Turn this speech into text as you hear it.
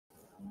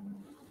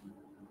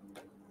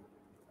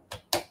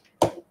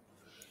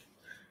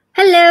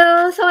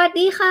สวัส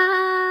ดีครั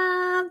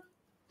บ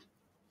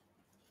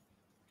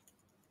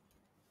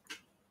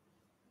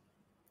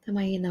Am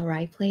I in the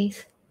right place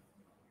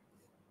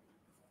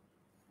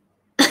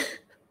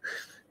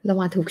เรา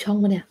มาถูกช่อง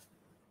ปะเนี่ย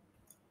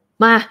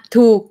มา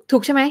ถู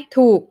กใช่ไหม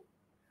ถูก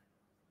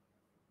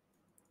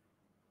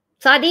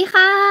สวัสดี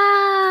ค่ะ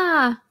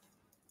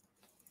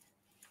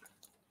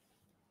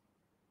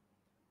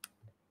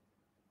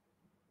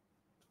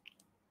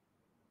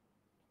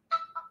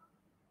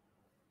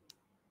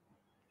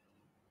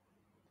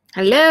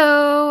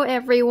Hello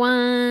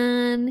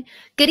everyone.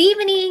 Good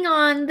evening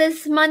on this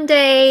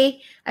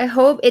Monday. I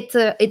hope it's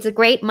a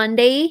great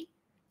Monday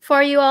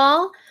for you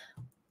all.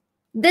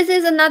 This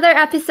is another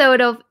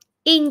episode of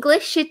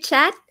English Chit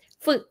Chat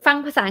ฝึกฟัง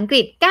ภาษาอังก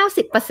ฤษ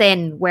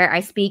 90% where I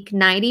speak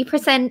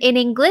 90% in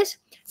English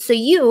so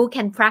you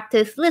can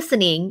practice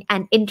listening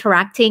and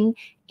interacting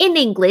in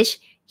English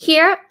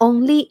here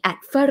only at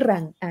ฝ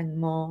รั่งอ่าง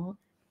หมอ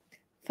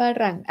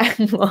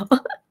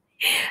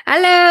ฮัล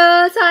โหล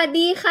สวัส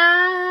ดีค่ะ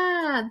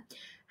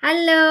ฮัล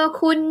โหล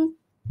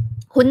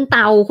คุณเ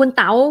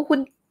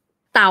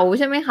ต่าใ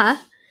ช่ไหมคะ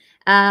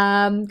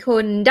คุ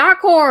ณ Dark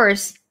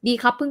Horse ดี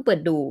ครับเพิ่งเปิด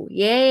ดู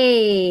เย้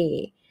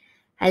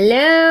ฮัลโ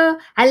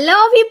หล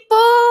พี่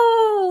ปู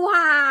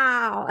ว้า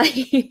ว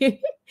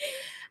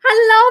ฮัล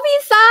โหลพี่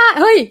ซ่า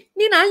เฮ้ย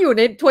นี่นะอยู่ใ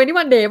น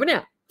21 Dayปะเนี่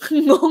ย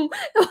งง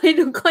ทำไม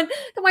ทุก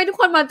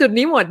คนมาจุด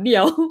นี้หมดเดี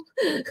ยว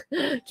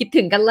คิด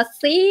ถึงกันละ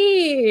สิ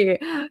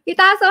พี่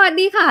ตาสวัส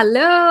ดีค่ะฮัลโหล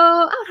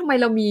อ้าวทำไม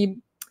เรามี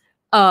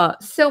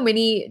so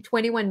many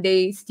 21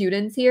 Day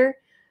students here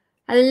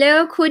hello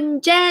คุณ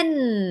เจน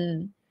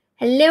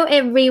hello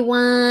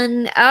everyone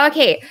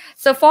okay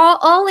so for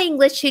all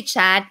English chit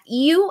chat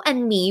you and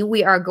me we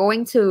are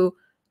going to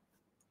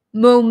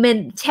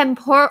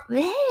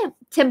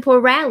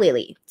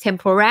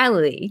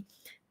temporarily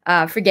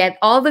forget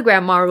all the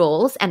grammar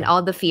rules and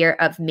all the fear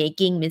of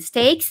making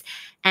mistakes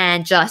and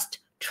just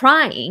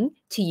trying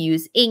to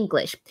use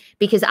English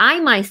because I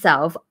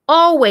myself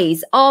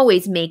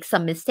always make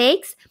some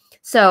mistakes.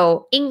 So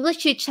English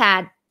Chit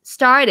Chat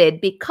started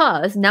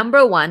because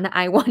number one,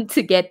 I want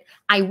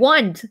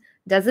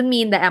doesn't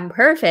mean that I'm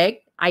perfect.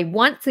 I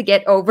want to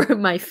get over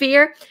my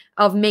fear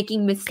of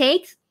making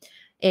mistakes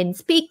in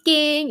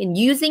speaking and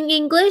using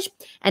English.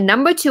 And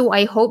number two,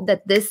 I hope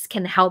that this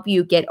can help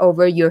you get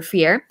over your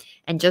fear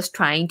and just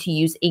trying to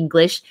use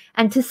English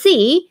and to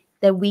see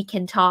that we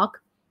can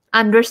talk,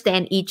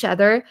 understand each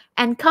other,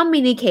 and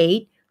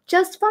communicate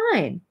just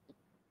fine.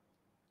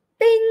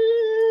 Ding!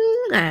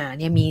 เ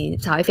นี่ยมี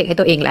sound effect ให้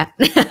ตัวเองแล้ว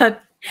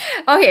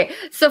Okay,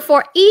 so for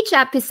each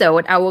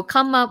episode, I will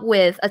come up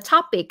with a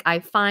topic I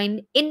find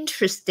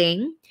interesting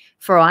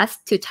for us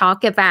to talk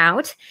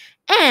about.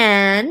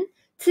 And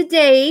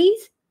today's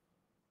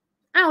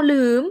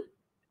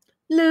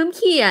ลืมเ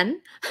ขียน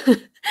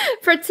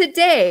for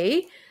today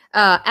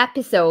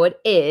episode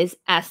is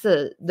as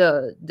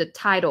the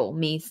title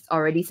may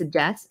already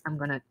suggest I'm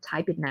gonna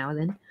type it now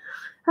then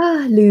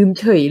ลืม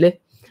เฉยเลย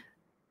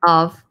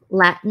of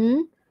Latin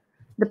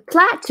the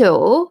Plateau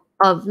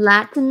of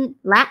Latent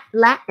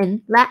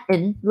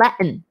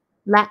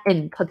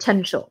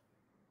Potential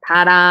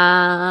Ta-da!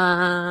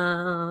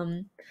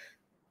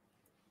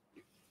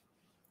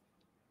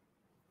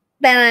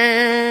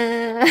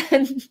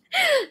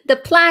 The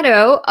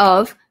Plateau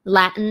of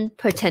Latent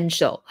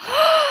Potential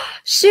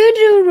ชื่อ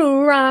ดูหรู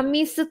หรา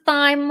มีสไต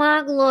ล์มา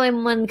กเลย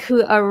มันคื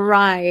ออะไร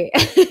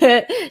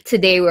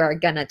Today we're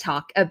gonna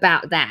talk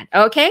about that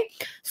okay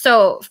so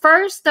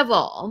first of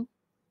all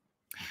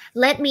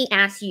let me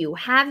ask you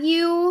have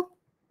you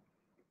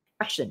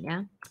question เนี่ย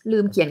ลื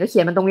มเขียนก็เขี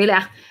ยนมันตรงนี้เลย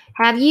อะ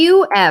have you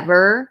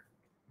ever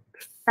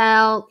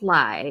felt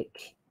like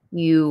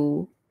you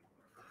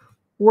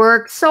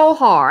work so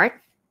hard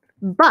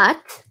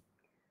but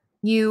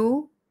you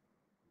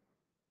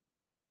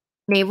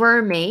never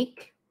make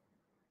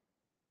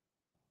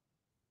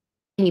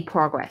any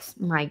progress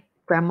my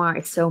grammar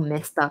is so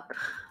messed up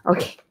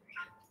okay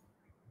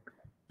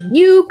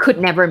you could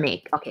never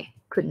make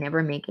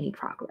any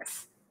progress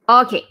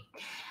okay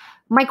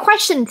my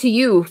question to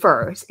you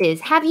first is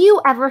have you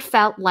ever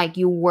felt like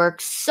you work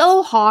so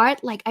hard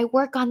like I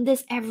work on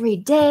this every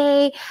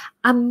day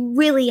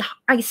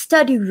I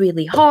study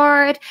really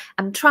hard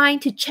I'm trying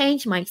to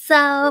change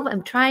myself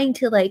I'm trying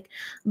to like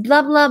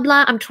blah blah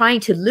blah I'm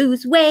trying to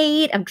lose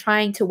weight I'm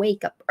trying to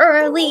wake up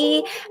early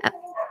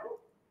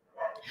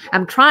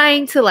I'm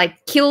trying to like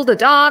kill the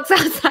dogs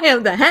outside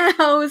of the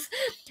house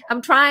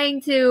I'm trying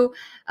to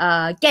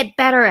get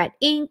better at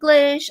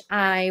English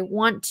I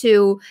want to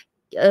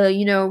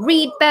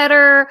read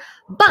better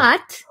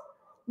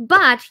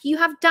but you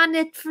have done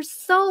it for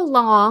so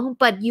long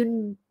but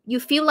you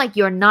feel like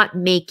you're not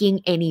making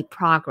any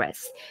progress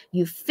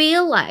you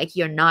feel like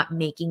you're not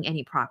making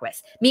any progress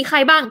มีใคร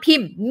บ้างพิ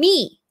มพ์ me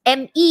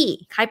me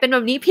ใครเป็นแบ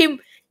บนี้พิมพ์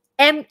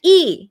me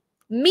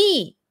me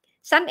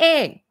ฉันเ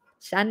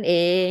อ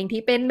ง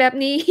ที่เป็นแบบ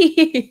นี้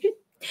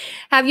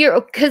have you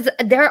because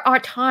there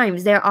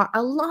are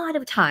a lot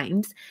of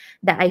times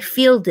that I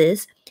feel this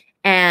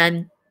and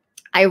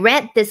I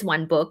read this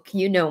one book,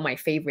 you know my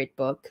favorite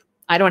book,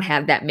 I don't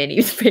have that many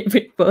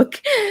favorite book.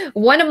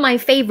 One of my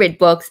favorite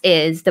books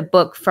is the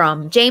book from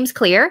James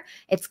Clear.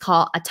 It's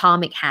called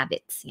Atomic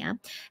Habits, yeah?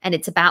 And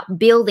it's about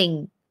building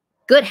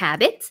good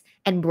habits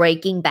and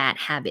breaking bad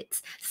habits.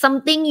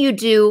 Something you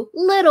do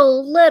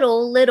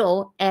little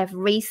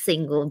every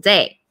single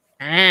day.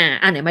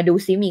 ไหนมาดู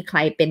ซิมีใคร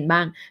เป็นบ้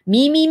าง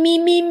me.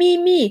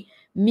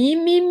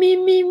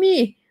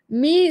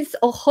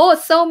 Oh,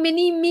 so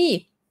many me.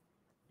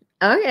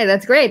 Okay,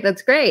 that's great.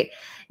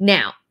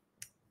 Now,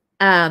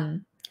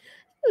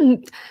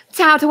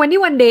ชาว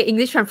21 day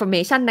English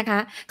transformation นะคะ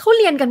เขา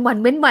เรียนกันวัน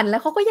เว้นวันแล้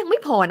วเขาก็ยังไม่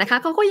พอนะคะ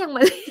เขาก็ยังม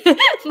า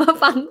มา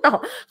ฟังต่อ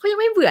เขายัง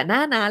ไม่เบื่อหน้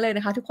านะเลยน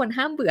ะคะทุกคน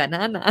ห้ามเบื่อหน้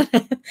านะ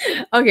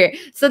Okay,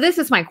 so this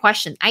is my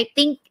question. I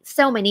think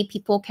so many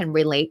people can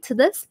relate to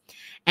this,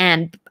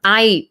 and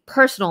I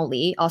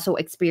personally also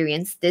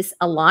experienced this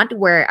a lot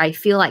where I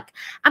feel like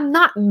I'm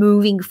not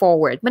moving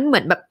forward. มันเหมื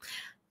อนแบบ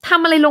ท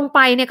ำอะไรลงไป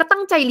เนี่ยก็ตั้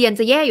งใจเรียน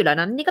จะแย่อยู่แล้ว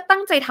นะนี่ก็ตั้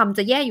งใจทำจ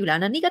ะแย่อยู่แล้ว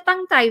นะนี่ก็ตั้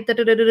งใจ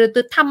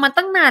ทำมา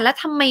ตั้งนานแล้ว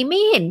ทำไมไม่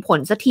เห็นผล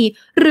สักที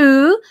หรื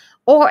อ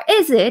or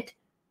is it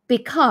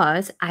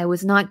because I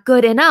was not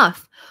good enough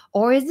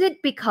or is it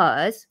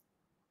because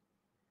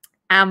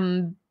I'm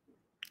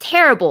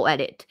terrible at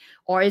it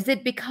or is it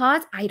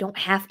because I don't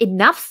have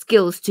enough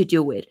skills to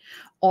do it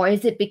or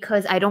is it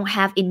because I don't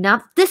have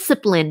enough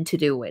discipline to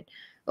do it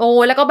โอ้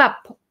แล้วก็แบบ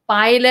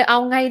ไปเลยเอา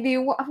ไงดี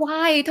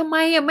why ทำไม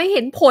ไม่เ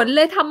ห็นผลเล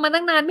ยทำมา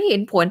ตั้งนานไม่เห็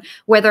นผล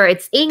whether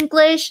it's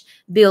English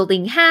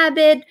building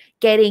habit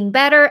getting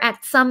better at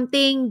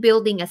something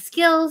building a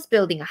skills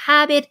building a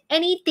habit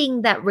anything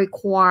that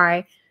require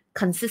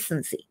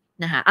consistency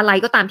นะคะอะไร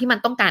ก็ตามที่มัน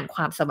ต้องการคว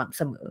ามสม่ำเ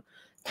สมอ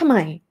ทำไม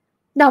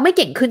เราไม่เ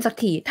ก่งขึ้นสัก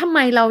ทีทำไม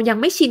เรายัง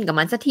ไม่ชินกับ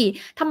มันสักที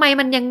ทำไม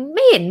มันยังไ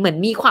ม่เห็นเหมือน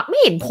มีความไม่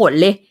เห็นผล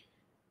เลย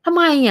ทำ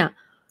ไมอ่ะ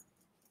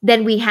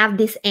Then we have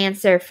this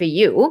answer for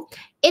you.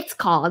 It's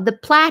called the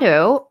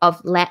Plateau of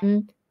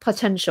Latent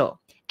Potential.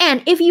 And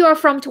if you are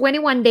from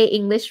 21 Day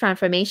English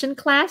Transformation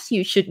class,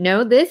 you should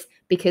know this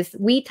because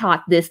we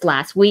taught this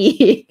last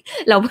week.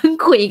 เราเพิ่ง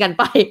คุยกัน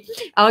ไป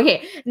Okay,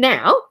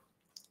 now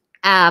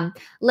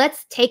let's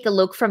take a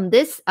look from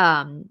this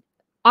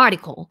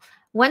article.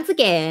 Once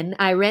again,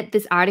 I read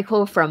this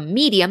article from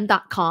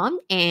medium.com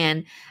and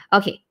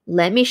okay,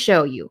 let me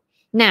show you.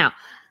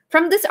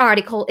 Now,From this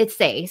article, it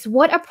says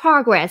what a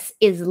progress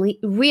is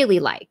really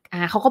like.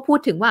 เขาก็พูด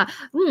ถึงว่า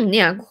เ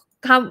นี่ย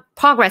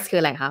progress คือ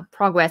อะไรคะ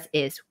progress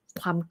is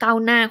ความก้าว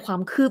หน้าควา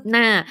มคืบห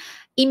น้า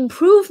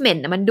improvement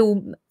มัน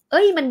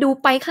ดู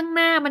ไปข้างห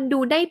น้ามันดู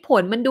ได้ผ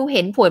ลมันดูเ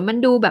ห็นผลมัน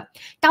ดูแบบ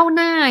ก้าวห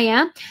น้า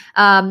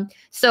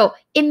so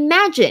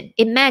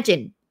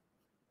imagine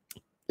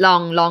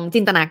ลอง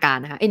จินตนาการ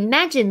นะคะ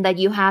imagine that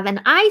you have an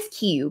ice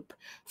cube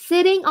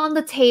sitting on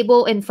the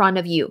table in front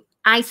of you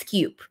ice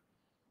cube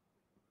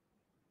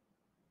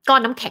ก้อ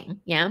นน้ำแข็ง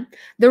yeah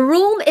the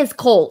room is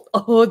cold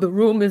the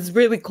room is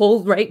really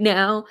cold right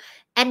now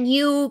and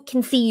you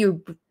can see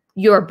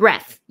your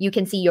breath you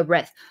can see your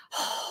breath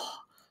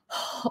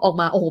ออก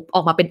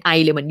มาเป็นไอ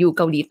เลยเหมือนอยู่เ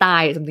กาหลีใต้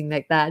something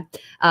like that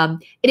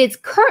it is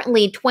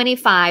currently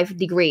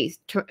 25 degrees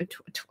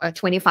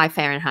 25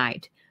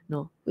 Fahrenheit no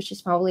which is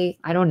probably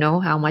I don't know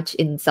how much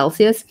in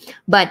Celsius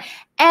but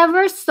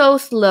ever so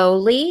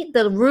slowly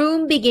the room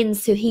begins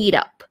to heat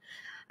up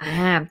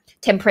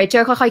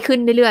temperature ค่อยๆขึ้น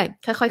เรื่อย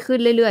ๆค่อยๆขึ้น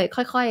เรื่อยๆ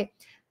ค่อย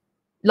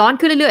ๆร้อน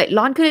ขึ้นเรื่อ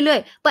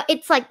ยๆ but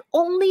it's like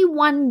only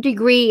 1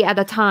 degree at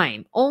a time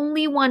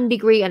only 1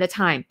 degree at a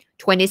time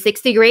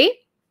 26 degree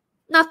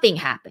nothing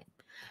happened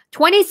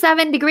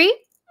 27 degree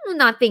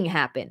nothing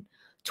happened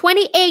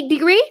 28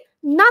 degree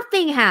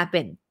nothing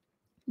happened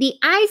the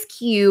ice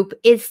cube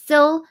is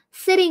still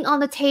sitting on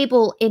the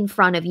table in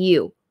front of you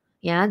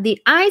yeah the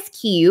ice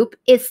cube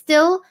is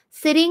still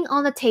sitting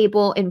on the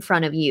table in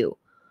front of you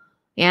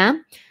yeah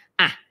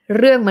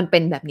เรื่องมันเป็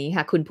นแบบนี้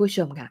ค่ะคุณผู้ช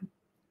มค่ะ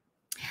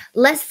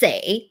let's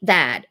say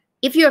that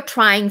if you're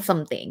trying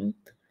something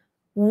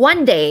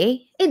one day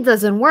it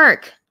doesn't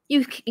work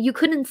you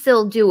couldn't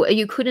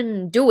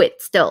do it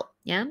still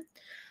yeah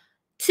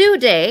 2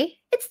 day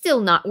it's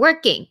still not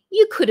working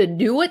you couldn't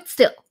do it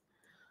still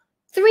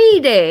 3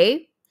 day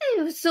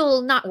it's still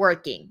not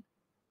working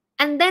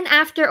and then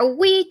after a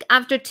week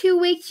after 2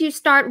 weeks you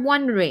start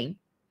wondering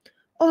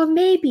or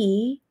maybe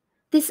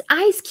this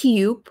ice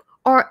cube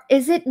or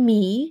is it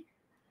me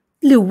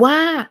หรือว่า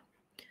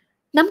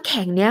น้ำแ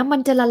ข็งเนี้ยมั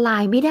นจะละลา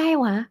ยไม่ได้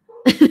วะ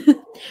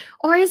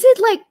or is it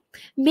like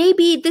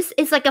maybe this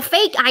is like a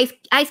fake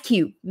ice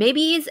cube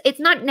maybe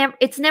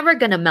it's never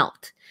gonna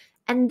melt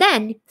and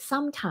then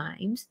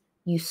sometimes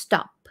you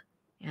stop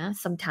yeah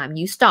sometimes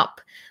you stop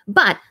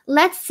but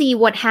let's see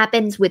what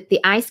happens with the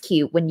ice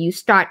cube when you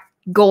start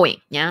going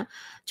yeah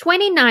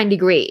 29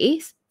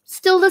 degrees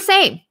still the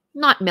same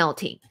not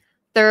melting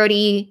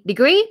 30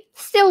 degree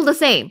still the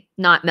same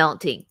not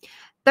melting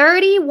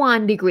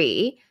 31 degree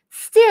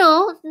still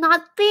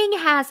nothing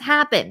has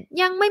happened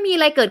ยังไม่มีอ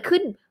ะไรเกิดขึ้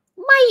น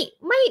ไ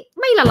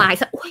ม่ละลาย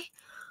ซะ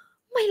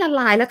ไม่ละ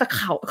ลายแล้วแต่เ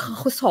ขา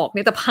ศอกเ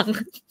นี่ยจะพัง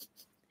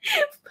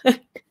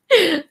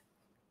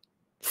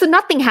so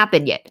nothing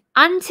happened yet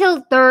until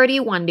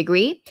 31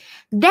 degree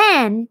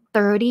then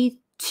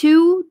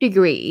 2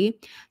 degree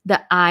the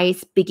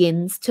ice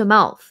begins to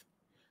melt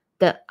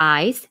the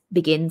ice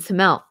begins to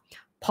melt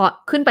พอ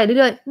ขึ้นไปเ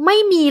รื่อยๆไม่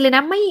มีเลยน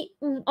ะไม่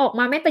ออก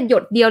มาแม้แต่หย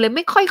ดเดียวเลยไ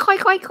ม่ค่อ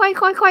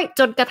ยๆ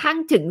จนกระทั่ง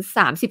ถึง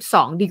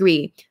32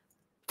 degree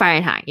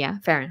Fahrenheit yeah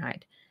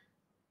Fahrenheit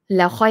แ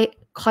ล้วค่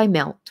อย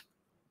melt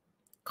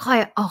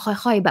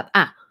ค่อยแบบ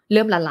เ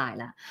ริ่มละลาย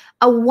แล้ว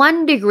a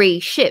 1 degree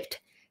shift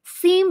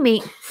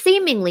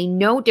seemingly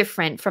no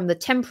different from the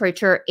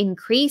temperature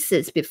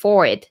increases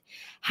before it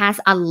has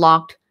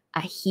unlocked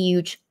a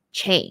huge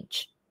change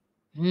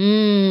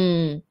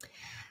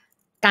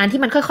การที่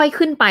มันค่อยๆ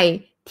ขึ้นไป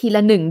ทีล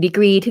ะ1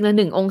 degree ทีละ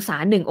1 องศา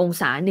1 อง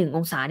ศา1 อ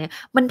งศาเนี่ย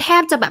มันแท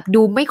บจะแบบ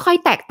ดูไม่ค่อย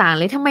แตกต่าง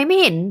เลยทำไมไม่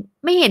เ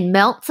ห็น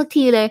melt สัก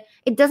ทีเลย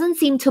it doesn't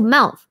seem to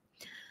melt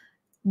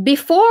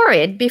before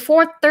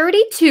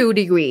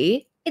 32 degree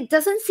it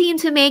doesn't seem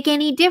to make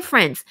any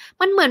difference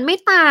มันเหมือนไม่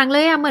ต่างเล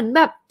ยเหมือนแ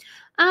บบ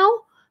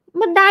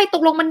มันได้ต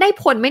กลงมันได้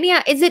ผลไหมเนี่ย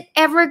is it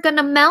ever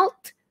gonna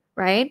melt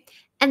right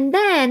and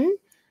then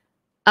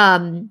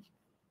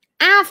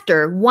after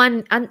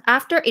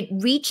it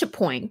reached a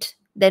point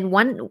then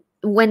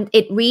when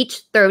it reached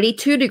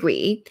 32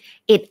 degree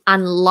it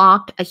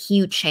unlocked a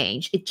huge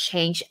change it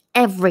changed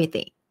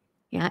everything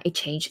yeah it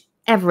changed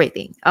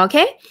everything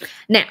okay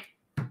now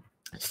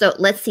so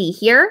let's see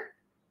here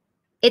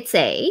it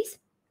says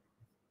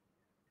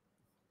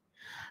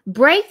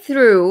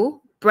breakthrough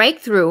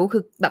คื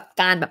อแบบ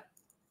การแบบ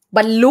บ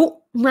รรลุ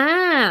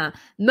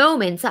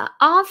moments are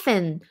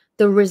often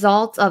the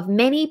results of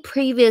many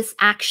previous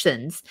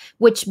actions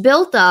which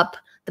built up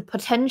the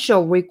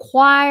potential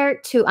required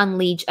to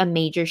unleash a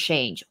major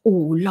change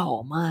หล่อ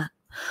มาก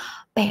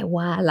แปล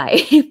ว่าอะไร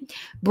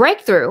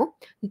breakthrough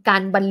คือกา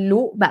รบรร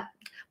ลุแบบ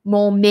โม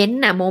เม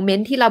น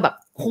ต์ที่เราแบบ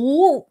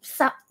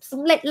ส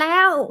ำเร็จแล้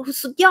ว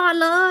สุดยอด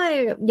เลย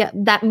yeah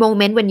that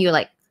moment when you're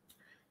like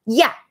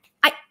yeah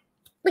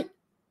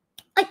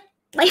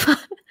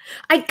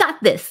I got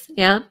this,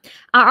 yeah,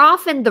 are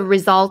often the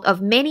result of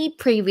many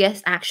previous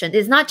actions.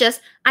 It's not just,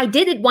 I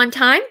did it one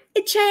time,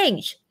 it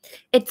changed.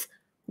 It's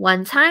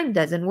 1 time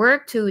doesn't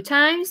work, 2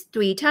 times,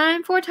 3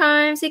 times, 4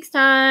 times, 6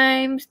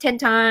 times, 10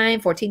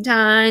 times, 14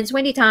 times,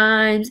 20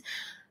 times,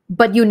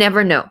 but you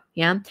never know,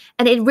 yeah?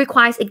 And it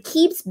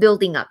keeps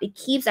building up, it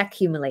keeps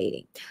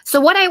accumulating.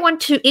 So what I want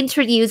to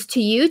introduce to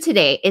you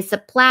today is the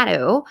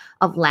Plateau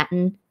of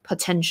Latent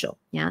Potential,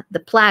 yeah?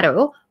 The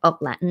Plateau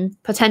of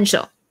Latent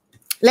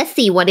Potential.Let's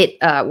see what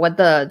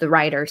the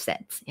writer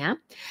says. Yeah,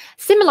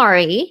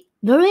 similarly,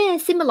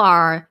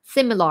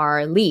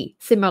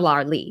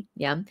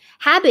 yeah,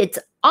 habits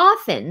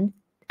often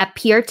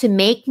appear to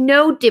make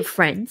no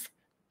difference.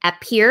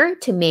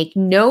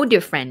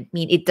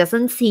 Mean it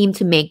doesn't seem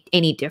to make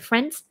any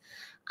difference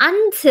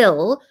until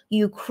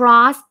you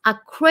cross a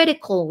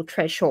critical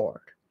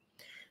threshold.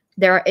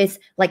 There is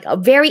like a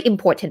very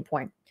important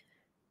point.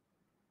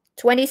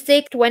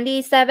 26,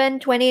 27,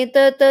 20,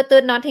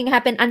 nothing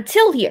happened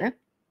until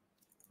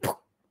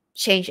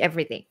here.Change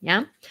everything,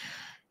 yeah?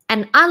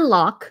 And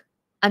unlock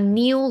a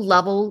new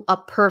level of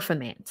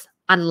performance.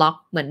 Unlock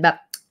เหมือนแบบ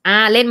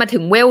เล่นมาถึ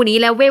งเวลนี้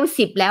แล้วเวล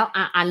10แล้ว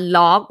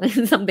unlock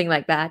something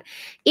like that.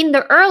 In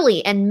the early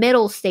and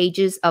middle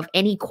stages of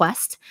any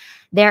quest,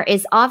 there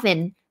is often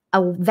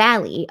a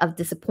valley of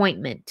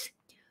disappointment.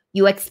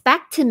 You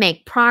expect to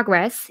make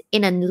progress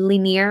in a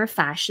linear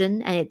fashion,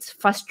 and it's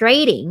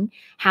frustrating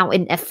how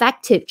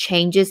ineffective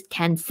changes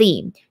can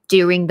seem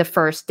during the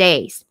first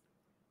days.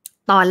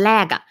 ตอนแร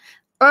ก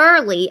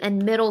early and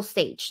middle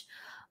stage.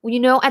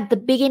 At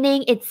the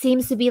beginning, it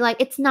seems to be like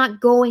it's not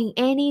going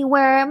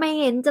anywhere. ไม่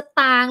เห็นจะ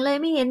ต่างเลย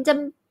ไม่เห็นจะ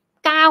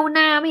ก้าวห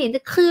น้าไม่เห็นจ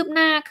ะคืบห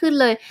น้าขึ้น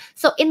เลย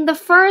So in the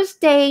first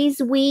days,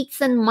 weeks,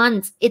 and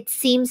months, it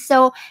seems so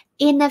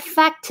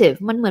ineffective.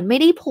 มันเหมือนไม่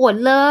ได้ผล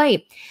เลย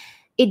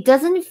It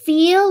doesn't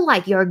feel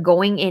like you're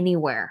going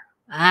anywhere.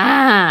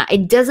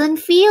 It doesn't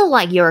feel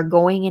like you're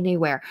going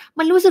anywhere.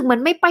 มันรู้สึกเหมือ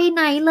นไม่ไปไห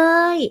นเล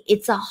ย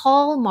It's a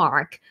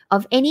hallmark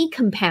of any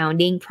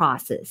compounding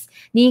process.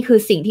 นี่คือ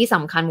สิ่งที่ส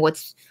ำคัญ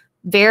what's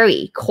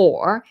very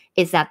core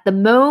is that the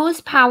most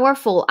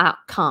powerful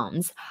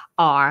outcomes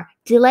are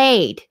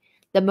delayed.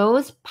 The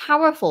most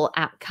powerful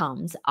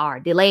outcomes are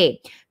delayed.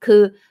 คื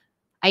อ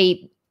อ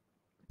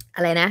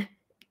ะไรนะ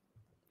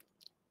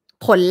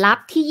ผลลัพ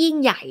ธ์ที่ยิ่ง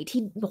ใหญ่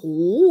ที่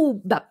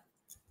แบบ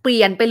เป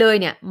ลี่ยนไปเลย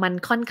เนี่ยมัน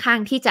ค่อนข้าง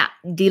ที่จะ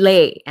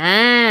delay.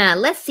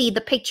 Let's see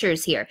the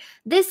pictures here.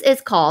 This is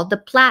called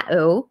the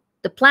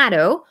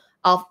plateau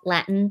of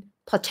latent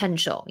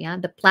potential. Yeah,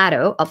 the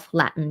plateau of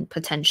latent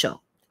potential.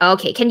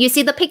 Okay, can you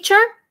see the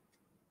picture?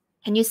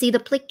 Can you see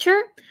the picture?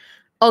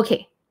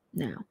 Okay,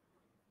 now.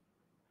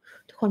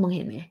 ทุกคนมองเ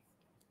ห็นไหม?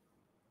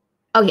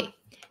 Okay,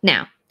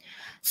 now.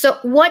 So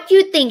what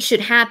you think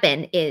should happen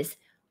is,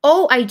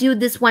 oh, I do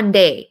this one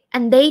day,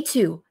 and day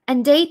 2, and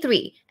day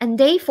 3, and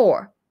day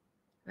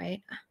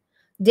 4.Right?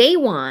 Day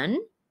 1,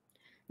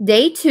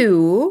 day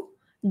 2,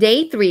 day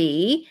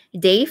 3,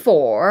 day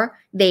 4,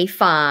 day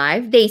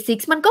 5, day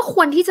 6 มันก็ค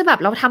วรที่จะแบบ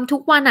เราทำทุ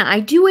กวันI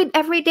do it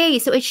every day,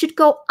 so it should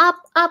go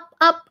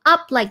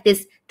up like this.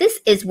 This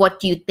is what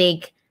you think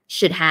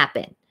should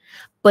happen.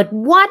 But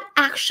what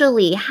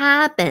actually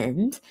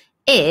happened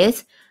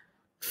is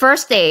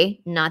first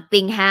day,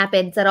 nothing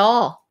happens at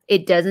all.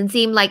 It doesn't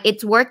seem like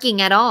it's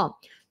working at all.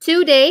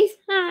 2 days,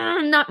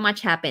 not much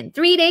happened.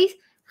 3 days,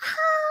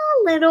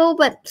 a little,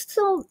 but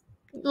still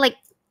like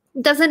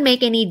doesn't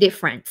make any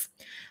difference.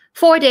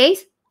 4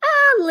 days,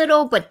 a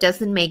little, but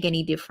doesn't make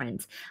any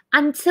difference.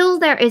 Until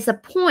there is a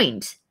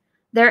point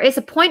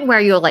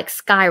where you're like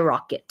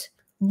skyrocket.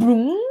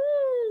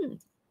 Boom,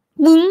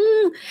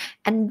 boom.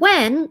 And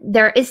when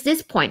there is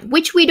this point,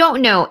 which we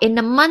don't know, in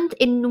a month,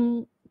 in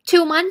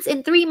 2 months,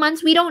 in 3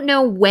 months, we don't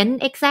know when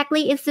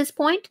exactly is this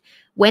point,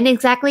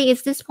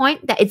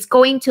 that it's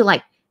going to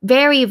like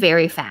very,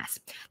 very fast.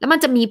 แล้วมัน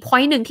จะมี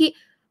point หนึ่งที่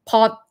พอ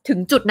ถึง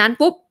จุดนั้น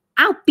ปุ๊บ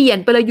เปลี่ยน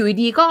ไปเลยอยู่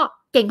ดีก็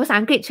เก่งภาษา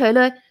อังกฤษเฉยเ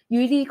ลยอ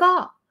ยู่ดีก็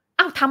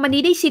ทำอัน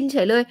นี้ได้ชินเฉ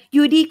ยเลยอ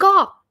ยู่ดีก็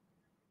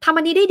ทำ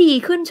อันนี้ได้ดี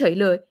ขึ้นเฉย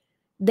เลย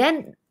Then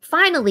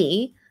finally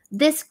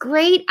this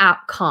great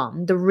outcome,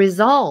 the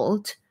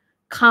result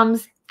comes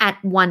at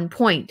one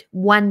point,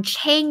 one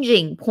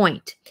changing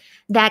point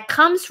that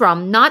comes from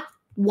not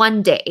one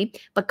day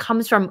but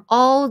comes from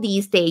all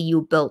these days you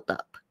built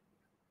up.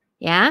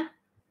 Yeah?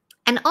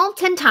 And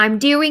oftentimes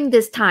during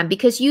this time,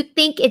 because you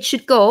think it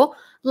should go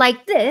like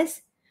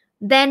this,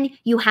 then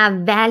you have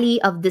valley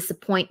of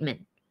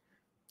disappointment.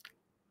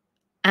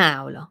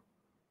 เหรอ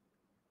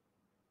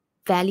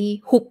valley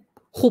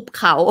หุบ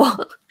เขา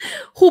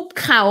หุบ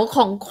เขาข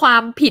องควา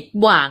มผิด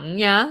หวัง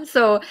yeah?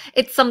 So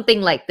it's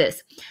something like this.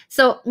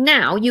 So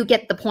now you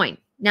get the point.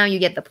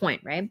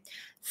 Right?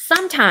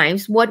 Sometimes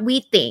what we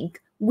think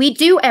we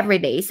do every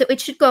day, so it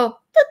should go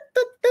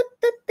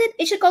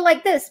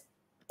like this.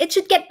 It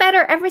should get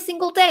better every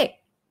single day.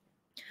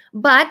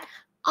 But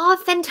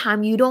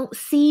oftentimes you don't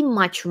see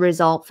much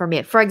result from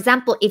it. For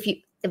example, if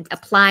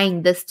applying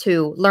this to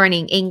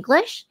learning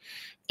English,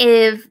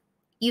 if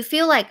you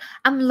feel like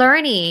I'm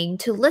learning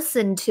to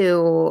listen to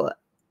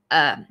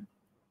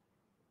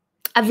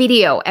a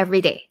video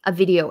every day.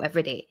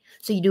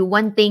 So you do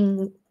one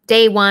thing,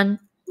 day 1,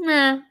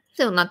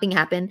 still nothing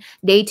happened.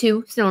 Day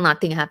 2, still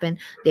nothing happened.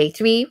 Day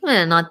 3,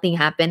 nothing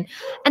happened.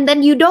 And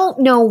then you don't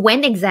know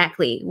when is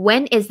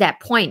that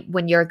point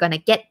when you're gonna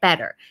get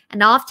better. And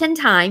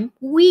oftentimes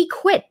we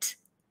quit.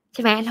 ใ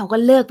ช่ไหมเราก็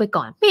เลิกไป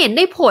ก่อนไม่เห็นไ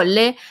ด้ผลเ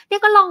ลยเนี่ย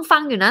ก็ลองฟั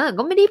งอยู่นะแต่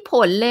ก็ไม่ได้ผ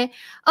ลเลย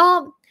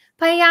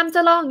พยายามจ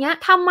ะลองอย่างเงี้ย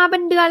ทำมาเป็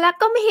นเดือนแล้ว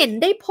ก็ไม่เห็น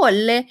ได้ผล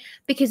เลย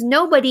because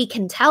nobody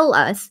can tell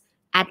us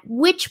at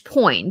which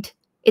point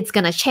it's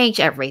gonna change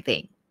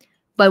everything.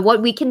 But what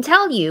we can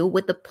tell you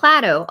with the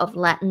plateau of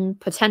latent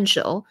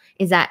potential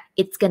is that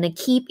it's gonna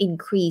keep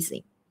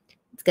increasing.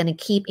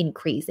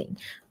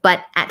 But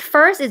at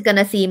first it's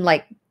gonna seem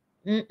like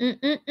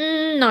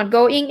not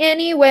going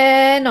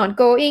anywhere.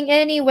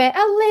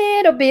 A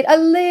little bit.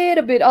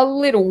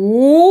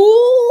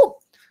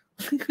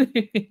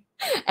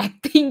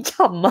 Acting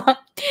ฉ่ำมาก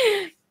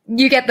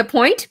You get the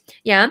point?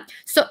 Yeah.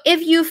 So if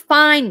you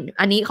find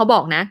อันนี้เขาบ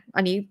อกนะ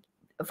อันนี้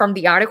from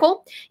the article,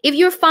 if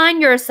you find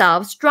yourself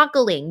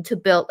struggling to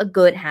build a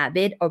good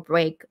habit or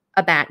break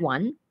a bad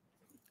one,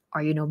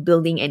 or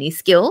building any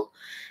skill,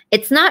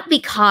 it's not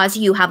because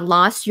you have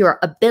lost your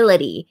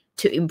ability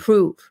to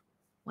improve.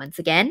 Once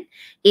again,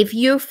 if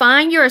you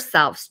find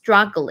yourself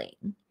struggling,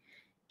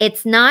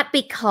 it's not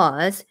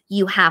because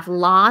you have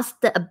lost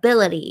the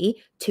ability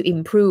to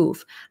improve.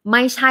 ไ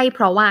ม่ใช่เพ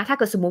ราะว่าถ้าเ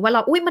กิดสมมุติว่าเร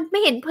ามันไม่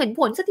เห็น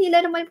ผลสักทีเล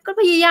ยทำไมก็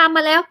พยายามม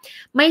าแล้ว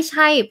ไม่ใ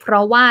ช่เพรา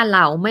ะว่าเร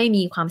าไม่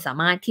มีความสา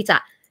มารถที่จะ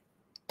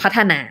พัฒ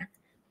นา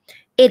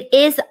It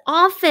is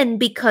often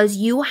because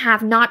you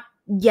have not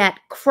yet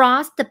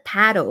crossed the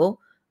plateau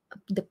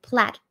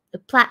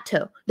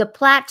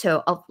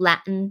of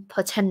latent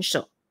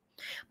potential.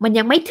 มัน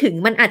ยังไม่ถึง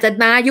มันอาจจะ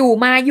มาอยู่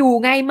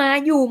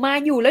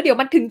แล้วเดี๋ยว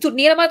มันถึงจุด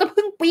นี้แล้วมันจะ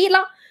พึ่งปี๊ดแ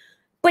ล้ว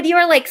but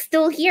you're like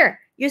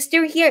you're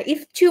still here if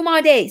 2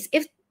 more days,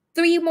 if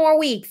 3 more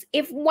weeks,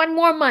 if 1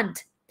 more month,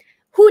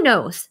 who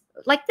knows,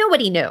 like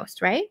nobody knows,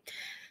 right?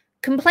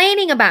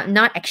 Complaining about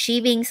not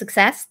achieving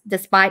success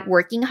despite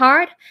working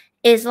hard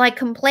is like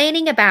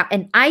complaining about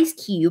an ice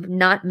cube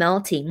not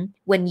melting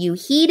when you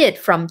heat it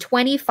from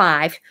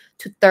 25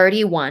 to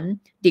 31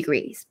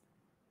 degrees.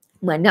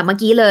 เหมือนกับเมื่อ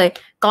กี้เลย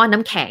ก้อนน้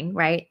ำแข็ง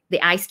right? The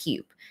ice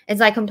cube.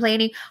 It's like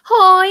complaining,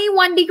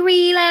 1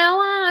 degree แล้ว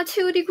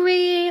2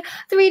 degree,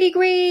 3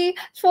 degree,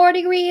 4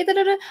 degree,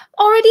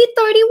 already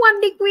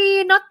 31 degree,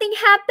 nothing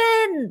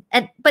happened.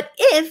 But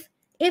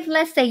if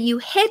let's say you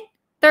hit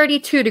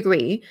 32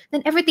 degree,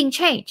 then everything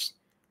changed.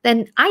 Then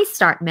ice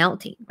start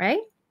melting,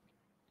 right?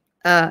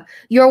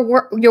 Your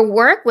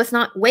work was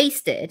not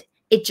wasted.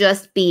 It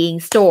just being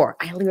stored.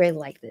 I really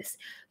like this.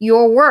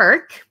 Your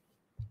work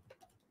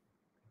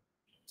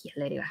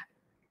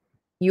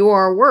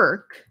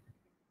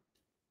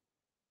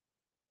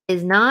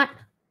is not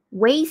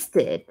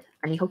wasted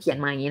อันนี้เขาเขียน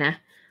มาอย่างนี้นะ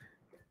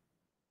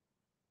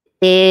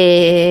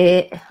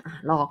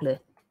ลอกเลย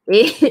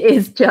It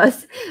is just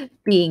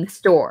being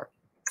stored.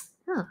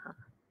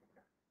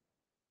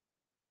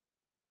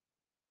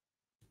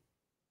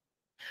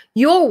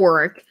 Your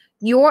work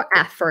your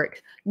effort,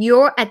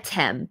 your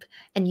attempt,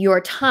 and your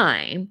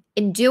time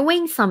in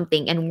doing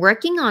something and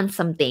working on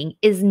something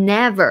is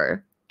never,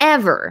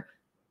 ever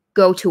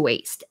go to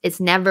waste. It's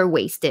never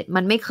wasted.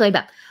 มันไม่เคยแบ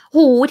บ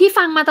หูที่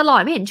ฟังมาตลอ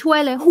ดไม่เห็นช่วย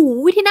เลยหู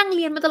ที่นั่งเ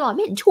รียนมาตลอดไ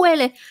ม่เห็นช่วย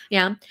เลย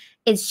yeah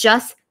it's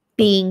just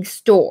being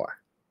stored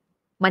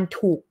มัน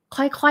ถูก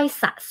ค่อย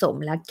ๆสะสม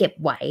แล้วเก็บ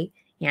ไว้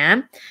yeah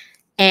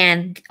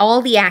and all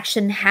the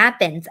action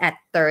happens at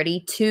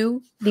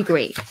 32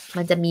 degrees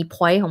มันจะมี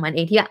point ของมันเอ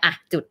งที่ว่า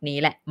จุดนี้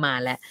แหละมา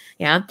แล้ว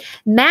yeah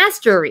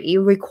mastery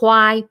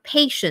require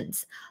patience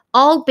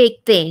all big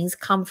things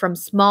come from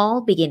small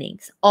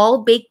beginnings all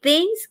big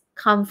things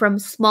come from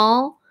small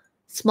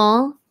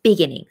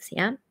beginnings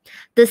yeah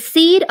the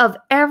seed of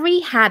every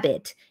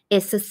habit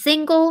is a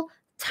single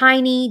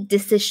tiny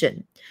decision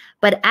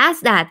but as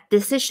that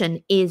decision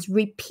is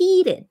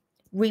repeated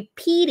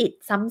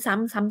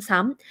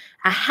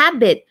a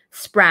habit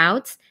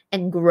sprouts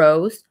and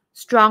grows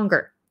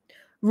stronger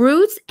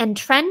roots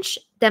entrench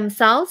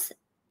themselves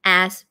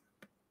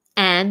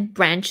and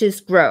branches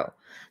grow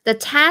the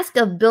task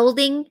of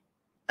building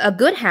a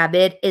good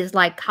habit is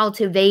like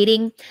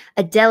cultivating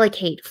a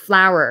delicate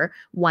flower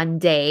one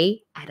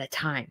day at a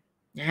time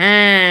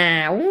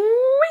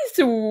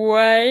สว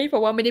ยเพรา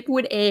ะว่าไม่ได้พู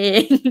ดเอ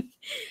ง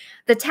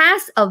The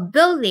task of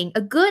building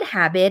a good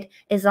habit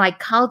is like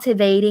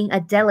cultivating a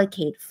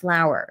delicate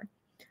flower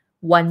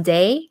one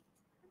day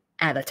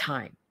at a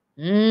time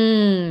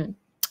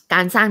ก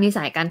ารสร้างนิ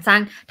สัยการสร้า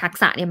งทัก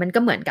ษะเนี่ยมันก็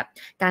เหมือนกับ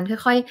การ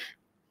ค่อย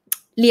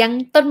ๆเลี้ยง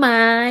ต้นไ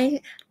ม้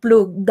ปลู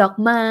กดอก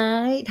ไม้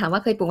ถามว่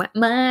าเคยปลูกไหม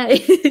ไม่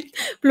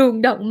ปลูก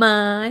ดอกไม้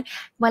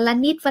วันละ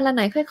นิดวันละห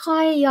น่อยค่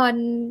อยๆหย่อน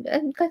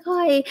ค่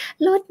อย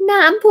ๆรด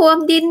น้ำพรวน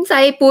ดินใส่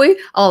ปุ๋ย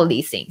all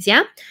these things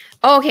yeah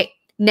okay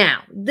now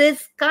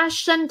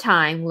discussion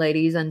time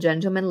ladies and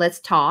gentlemen let's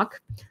talk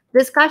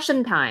discussion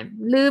time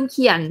ลืมเ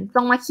ขียนต้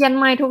องมาเขียนใ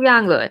หม่ทุกอย่า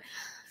งเลย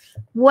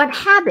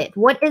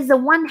what is the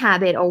one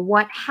habit or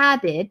what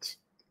habit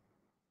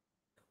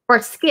or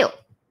skill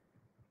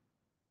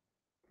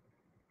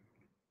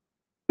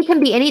it can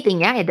be anything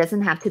yeah it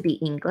doesn't have to be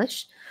English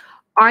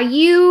are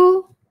you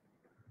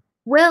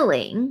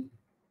willing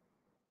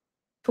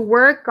to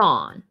work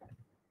on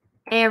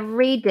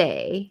every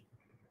day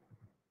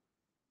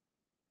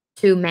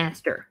to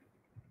master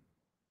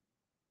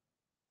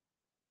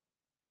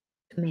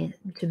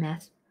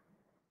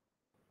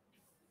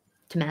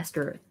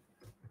it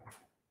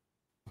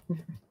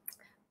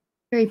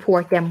very poor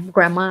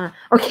grammar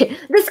okay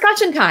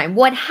discussion time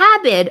what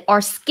habit or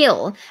skill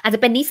อาจจะ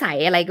เป็นนิสัย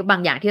อะไรก็บา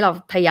งอย่างที่เรา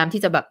พยายาม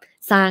ที่จะแบบ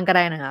สร้างก็ไ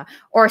ด้นะคะ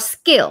or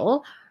skill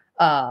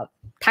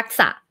ทักษ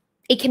ะ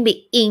it can be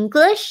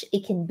English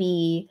it can be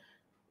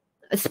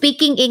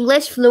speaking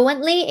English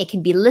fluently it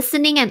can be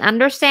listening and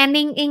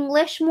understanding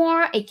English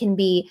more it can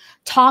be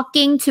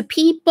talking to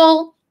people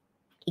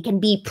it can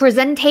be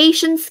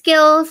presentation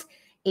skills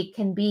it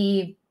can be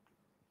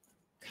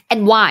and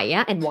why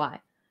yeah and why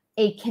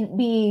it can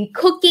be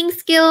cooking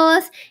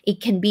skills it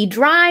can be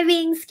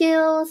driving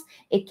skills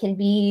it can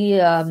be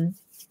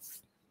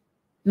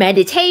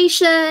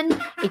meditation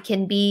it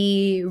can be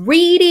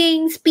reading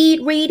speed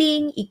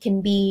reading it can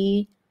be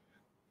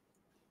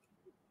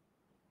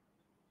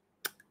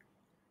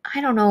I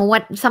don't know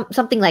what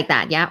something like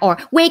that yeah or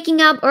waking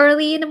up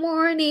early in the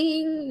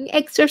morning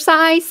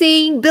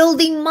exercising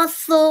building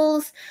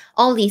muscles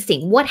all these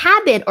things what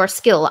habit or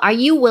skill are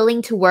you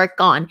willing to work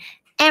on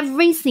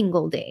every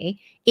single day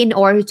in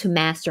order to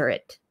master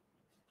it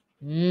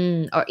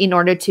or in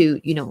order to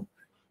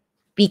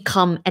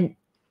become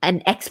an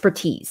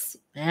expertise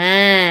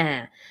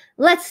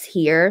let's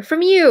hear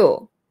from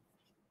you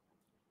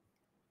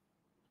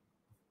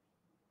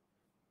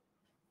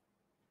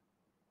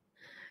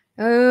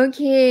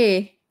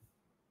okay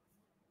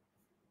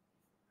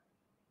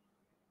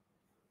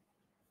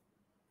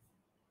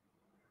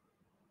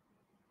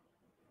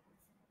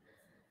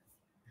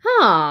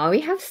we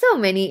have so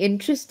many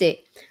interesting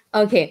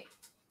okay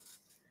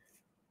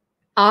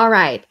all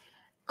right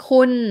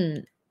คุณ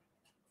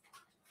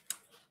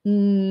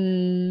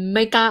ไ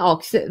ม่กล้าออก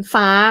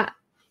ฟ้า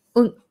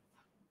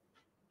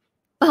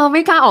ไ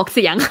ม่กล้าออกเ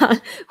สียงค่ะ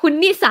คุณ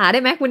นิสาได้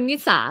ไหมคุณนิ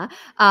สา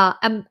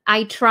I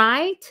try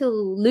to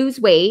lose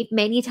weight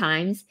many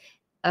times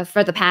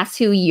for the past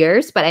 2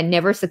 years but I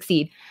never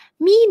succeed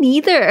me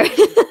neither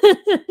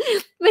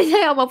ไม่ใช่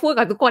เอามาพูด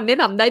กับทุกคนได้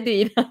ทำได้ดี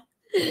นะ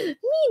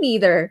me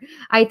neither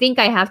I think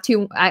I have too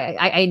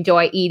I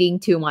enjoy eating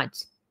too much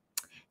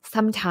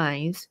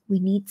sometimes we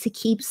need to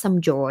keep some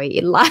joy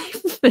in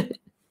life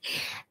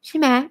ใช่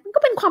ไหมมันก็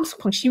เป็นความสุข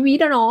ของชีวิต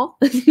อะเนาะ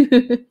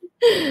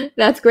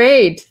that's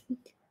great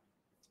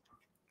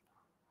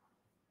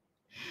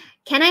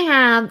Can I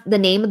have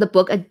the name of the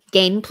book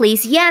again,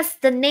 please? Yes,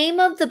 the name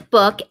of the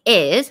book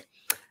is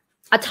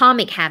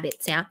Atomic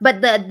Habits, yeah. But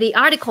the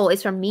article is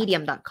from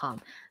medium.com.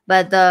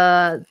 But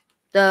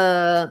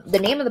the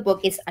name of the book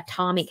is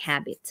Atomic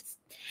Habits.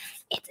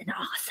 It's an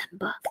awesome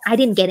book. I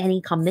didn't get any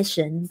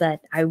commission, but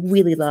I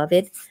really love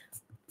it.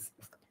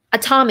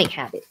 Atomic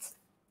Habits.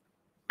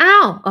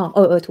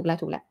 ถูกแล้ว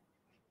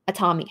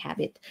Atomic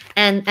Habit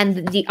and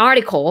the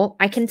article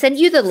I can send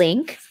you the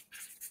link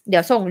เดี๋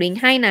ยวส่งลิง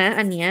ก์ให้นะ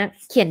อันเนี้ย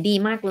เขียนดี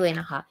มากเลย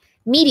นะคะ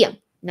Medium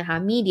นะคะ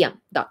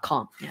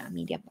medium.com นะ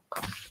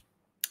medium.com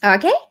โอ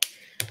เค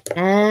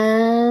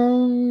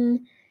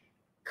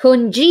คุณ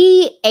G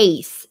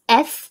Ace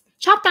S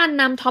ชอบการ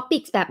นำ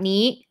topics แบบ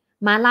นี้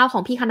มาเล่าขอ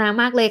งพี่คณะ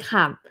มากเลย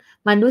ค่ะ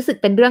มันรู้สึก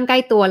เป็นเรื่องใกล้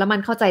ตัวแล้วมัน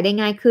เข้าใจได้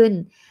ง่ายขึ้น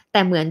แต่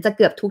เหมือนจะเ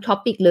กือบทุก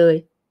topic เลย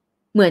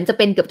เหมือนจะเ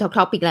ป็นเกือบทุก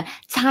topic แล้ว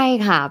ใช่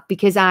ค่ะ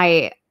because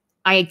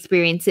I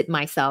experienced it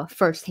myself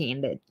first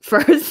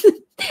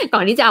ก่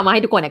อนที่จะเอามาใ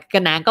ห้ทุกคนค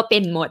ณะก็เป็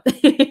นหมด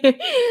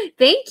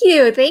thank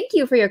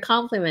you for your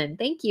compliment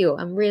thank you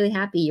I'm really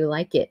happy you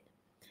like it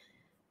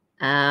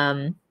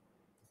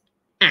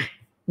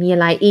มีอะ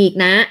ไรอีก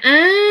นะ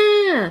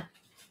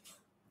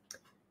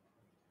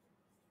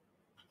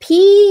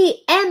พี่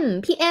เ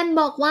อ็ม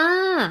บอกว่า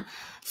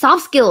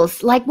soft skills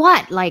like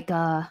what like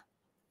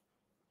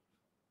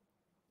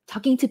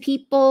talking to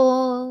people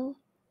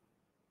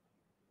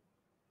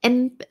and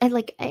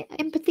like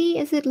empathy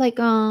is it like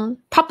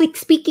public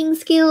speaking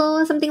skill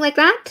something like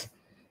that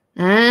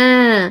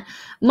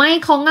ไม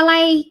ค์ของอะไร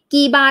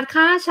กี่บาทค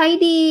ะใช้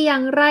ดีอย่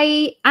างไร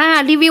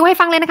รีวิวให้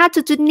ฟังเลยนะคะ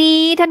จุดๆ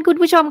นี้ท่านคุณ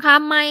ผู้ชมคะ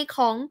ไมค์ข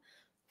อง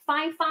ไฟ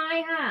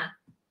ค่ะ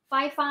ไ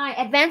ฟ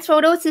Advanced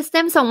Audio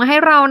System ส่งมาให้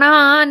เรานะค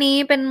ะอันนี้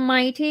เป็นไม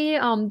ค์ที่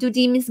ดู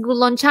ดีมีสกุล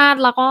ล้นชาติ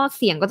แล้วก็เ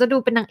สียงก็จะดู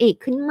เป็นนางเอก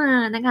ขึ้นมา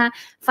นะคะ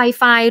ไ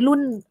ฟรุ่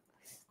น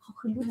เขา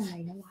คือรุ่นอะไร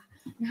นะวะ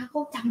นะเขา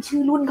จำชื่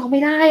อรุ่นเขาไ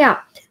ม่ได้อ่ะ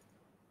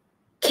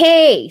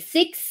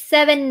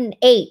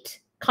K678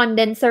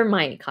 condenser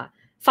mic ค่ะ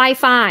ไฟ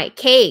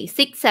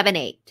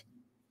K678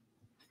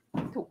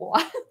 ถูกปะว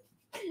ะ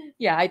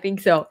Yeah I think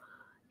so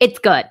it's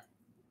good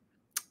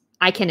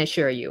I can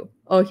assure you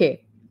okay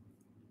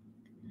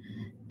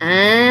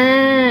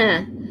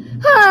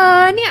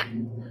เนี่ย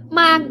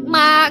ม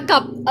ากั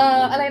บ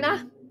อะไรนะ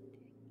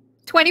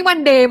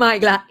21 day มาอี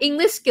กละ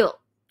English skill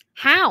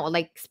how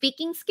like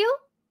speaking skill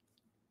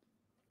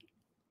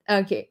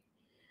okay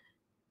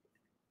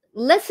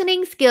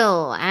listening skill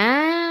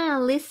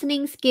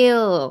listening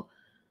skill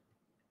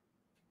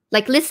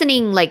like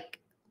listening like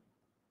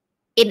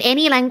in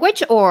any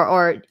language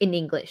or in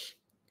English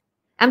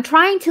I'm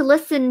trying to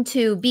listen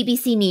to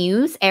BBC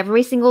News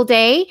every single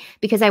day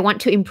because I want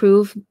to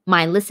improve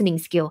my listening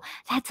skill.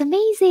 That's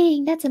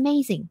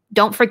amazing.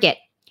 Don't forget.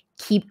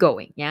 Keep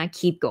going. Yeah,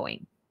 keep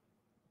going.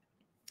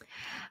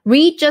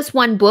 Read just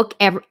one book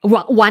every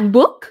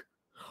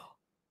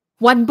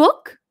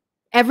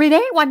every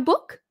day? One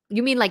book?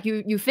 You mean like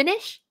you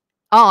finish?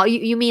 Oh,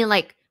 you mean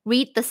like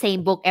read the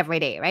same book every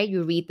day, right?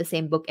 You read the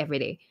same book every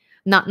day.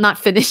 Not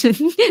finishing.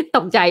 ต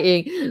กใจเอ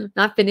ง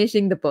Not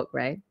finishing the book,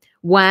 right?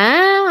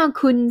 Wow,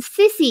 คุณ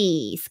Sissy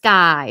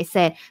Sky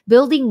said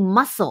building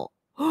muscle.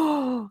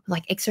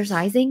 Like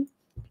exercising?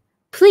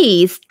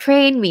 Please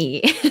train me.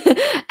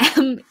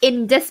 I'm in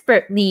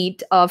desperate need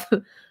of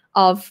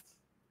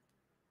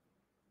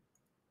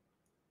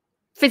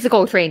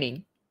physical training.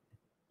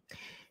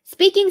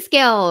 Speaking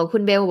skill คุ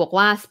ณเบลบอก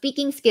ว่า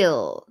speaking skill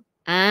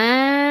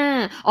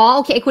โ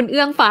อเคคุณเ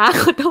อื้องฟ้า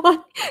ขอโทษ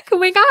คือ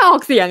ไม่กล้าออ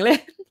กเสียงเลย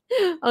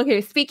Okay,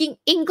 speaking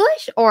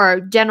English or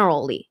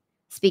generally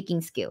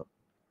speaking skill?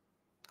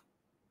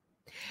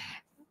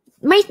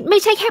ไม่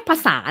ใช่แค่ภา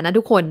ษานะ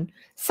ทุกคน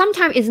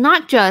sometimes it's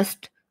not just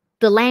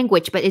the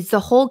language but it's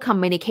the whole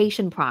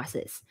communication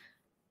process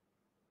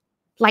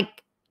like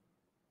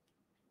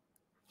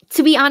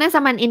to be honest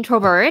I'm an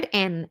introvert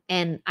and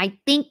I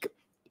think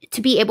to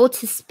be able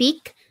to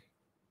speak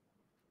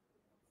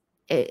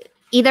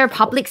either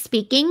public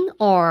speaking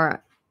or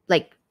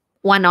like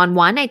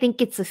one-on-one I think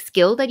it's a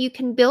skill that you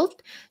can build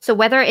so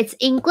whether it's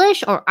English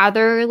or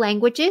other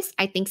languages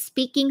I think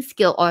speaking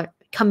skill or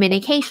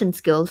communication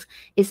skills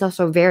is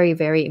also very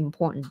very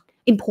important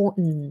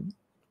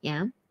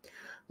yeah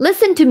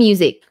listen to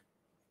music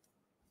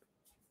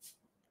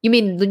you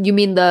mean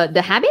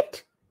the habit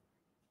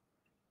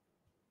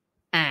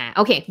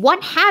okay what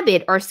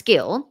habit or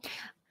skill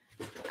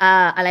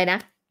อะไรนะ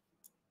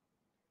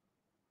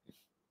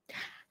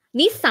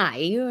นิสัย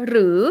ห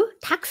รือ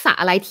ทักษะ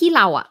อะไรที่เ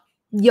รา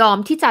ยอม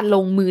ที่จะล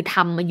งมือท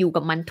ำมาอยู่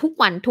กับมันทุก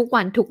วัน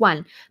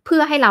เพื่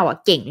อให้เรา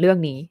เก่งเรื่อง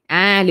นี้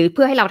หรือเ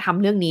พื่อให้เราท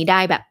ำเรื่องนี้ไ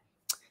ด้แบบ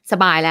ส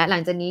บายแล้วหลั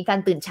งจากนี้การ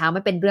ตื่นเช้าไ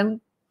ม่เป็นเรื่อง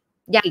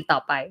ยากอีกต่อ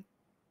ไป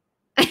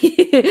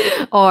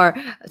or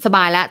สบ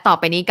ายแล้วต่อ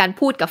ไปนี้การ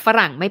พูดกับฝ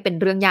รั่งไม่เป็น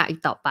เรื่องยากอีก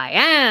ต่อไป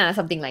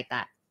something like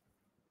that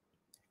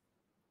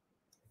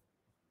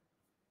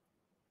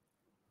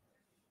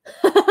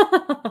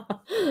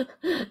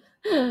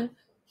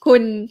คุ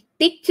ณ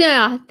ติ๊กเชื่อ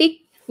ติ๊ก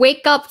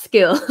wake up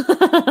skill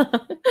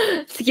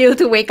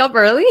to wake up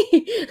early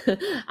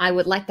I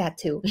would like that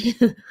too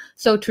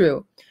so true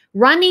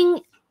running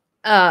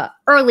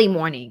early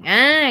morning I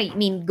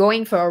mean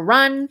going for a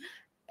run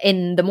in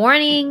the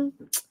morning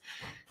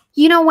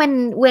you know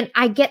when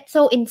I get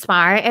so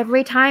inspired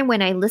every time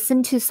when I listen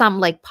to some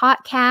like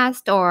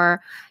podcast or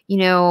you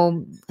know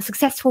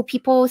successful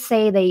people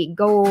say they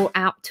go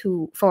out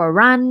for a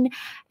run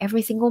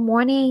every single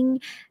morning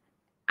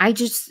I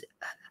just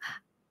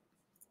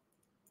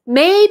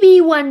maybe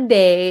one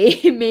day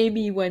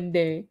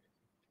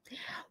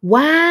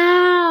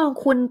Wow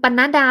คุณป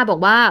นัดดาบอก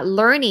ว่า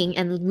learning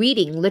and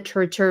reading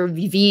literature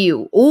review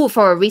oh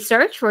for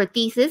research for a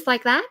thesis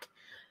like that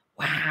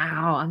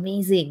wow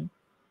amazing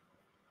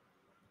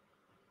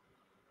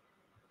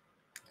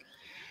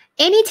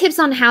any tips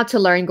on how to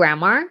learn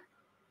grammar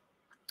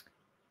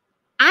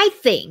I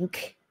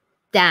think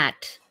that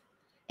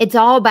it's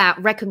all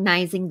about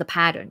recognizing the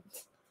patterns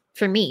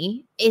for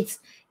me it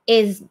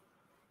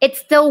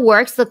still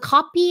works the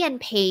copy and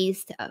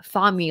paste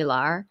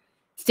formula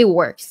still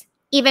works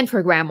even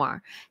for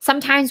grammar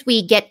sometimes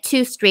we get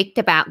too strict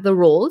about the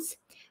rules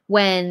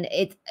when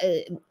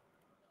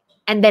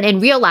and then in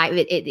real life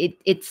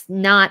it's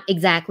not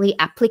exactly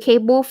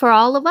applicable for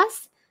all of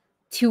us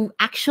to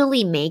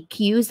actually make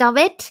use of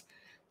it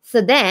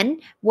so then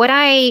what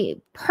I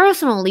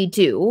personally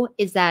do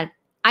is that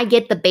I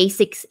get the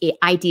basics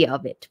idea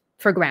of it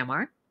for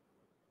grammar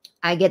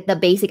I get the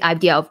basic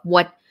idea of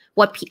what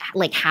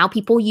like how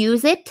people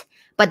use it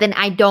but then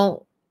I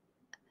don't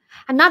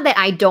and not that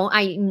I don't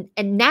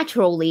and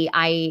naturally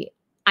I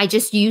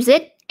just use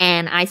it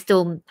and I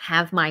still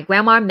have my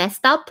grammar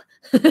messed up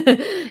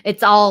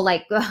it's all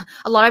like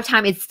a lot of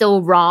time it's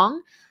still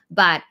wrong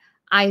but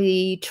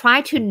I try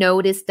to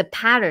notice the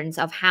patterns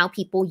of how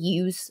people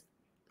use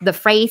the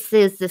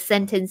phrases the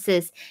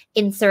sentences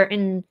in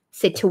certain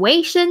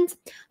situations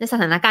ในส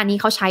ถานการณ์นี้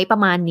เขาใช้ปร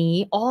ะมาณนี้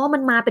มั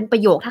นมาเป็นปร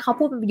ะโยคถ้าเขา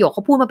พูดเป็นประโยคเข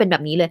าพูดมาเป็นแบ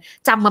บนี้เลย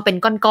จำมาเป็น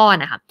ก้อน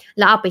ๆนะคะแ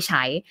ล้วเอาไปใ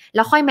ช้แ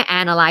ล้วค่อยมา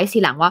analyze ที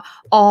หลังว่า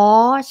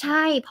ใ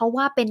ช่เพราะ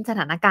ว่าเป็นสถ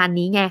านการณ์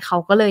นี้ไงเขา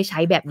ก็เลยใช้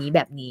แบบนี้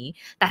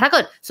แต่ถ้าเกิ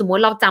ดสมมุ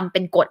ติเราจำเป็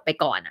นกฎไป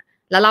ก่อนอะ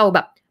แล้วเราแบ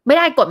บไม่ไ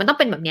ด้กฎมันต้อง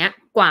เป็นแบบนี้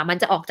กว่ามัน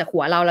จะออกจากหั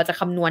วเราจะ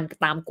คำนวณ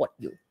ตามกฎ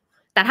อยู่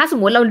แต่ถ้าสม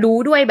มุติเรารู้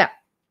ด้วยแบบ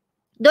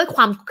ด้วยค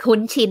วามคุ้น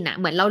ชินอะ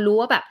เหมือนเรารู้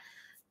ว่าแบบ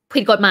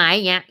ผิดกฎหมายอ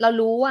ย่างเงี้ยเรา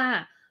รู้ว่า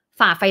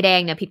ฝ่าไฟแดง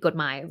เนี่ยผิดกฎ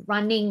หมาย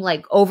running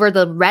like over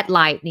the red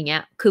light อย่างเงี้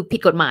ยคือผิด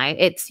กฎหมาย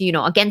it's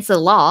against the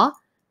law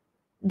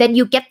then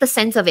you get the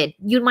sense of it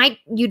you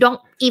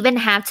don't even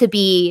have to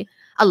be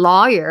a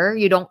lawyer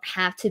you don't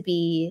have to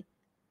be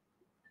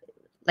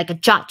like a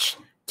judge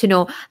to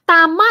know ต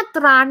ามมาต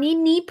รา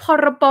นี้พ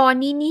รบ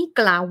นี้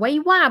กล่าวไว้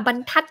ว่าบรร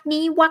ทัด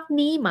นี้วรรค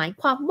นี้หมาย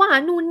ความว่า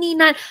นู่นนี่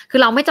นั่นคือ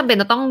เราไม่จำเป็น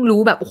จะต้อง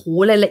รู้แบบโอ้โห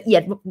รายละเอีย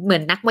ดเหมือ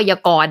นนักไวยา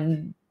กรณ์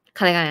อ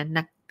ะไรกัน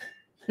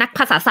นักภ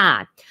าษาศา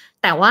สตร์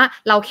แต่ว่า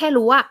เราแค่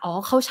รู้ว่า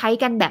เขาใช้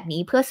กันแบบ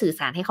นี้เพื่อสื่อ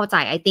สารให้เข้าใจ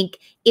I think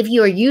if you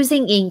are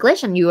using English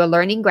and you are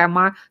learning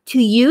grammar to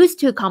use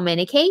to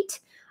communicate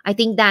I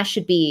think that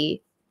should be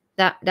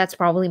that's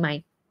probably my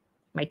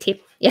tip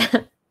yeah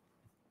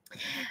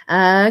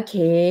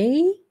okay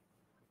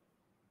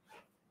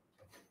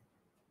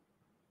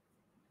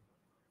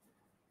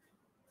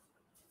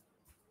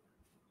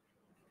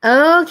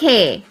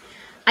okay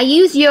I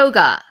use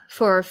yoga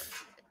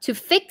to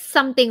fix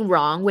something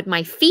wrong with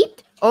my feet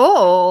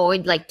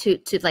like to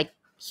like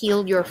heal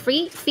your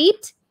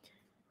feet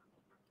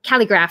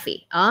calligraphy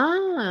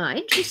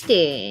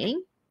interesting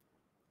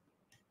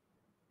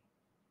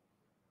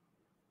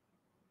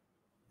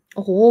โ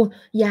อ้โห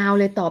ยาว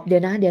เลยตอบเดี๋ย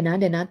วน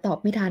ะตอบ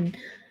ไม่ทัน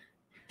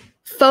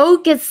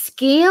focus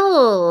skill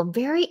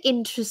very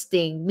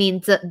interesting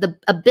means the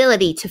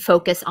ability to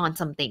focus on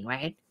something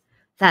right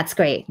that's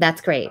great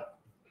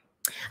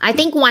I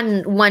think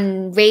one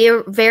very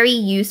very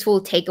useful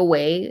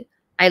takeaway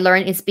I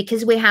learned is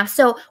because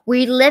we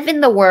live in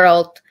the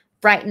world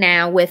right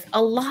now with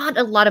a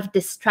lot of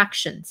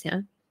distractions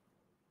yeah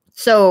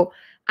so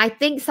I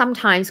think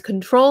sometimes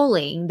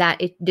controlling that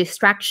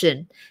distraction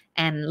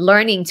and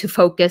learning to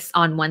focus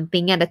on one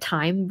thing at a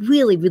time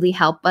really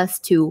help us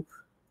to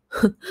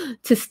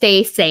stay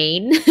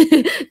sane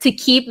to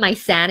keep my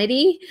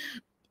sanity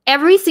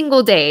every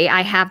single day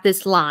I have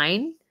this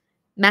line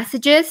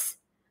messages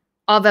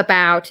of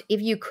about if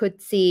you could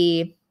see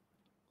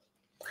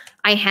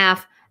I have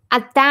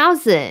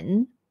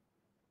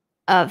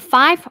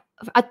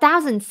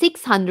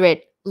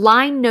 1,600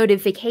 line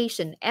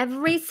notification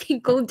every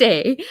single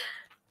day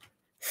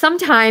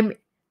sometimes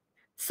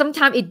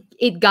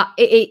it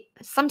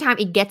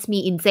gets me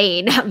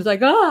insane I'm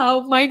like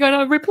how am I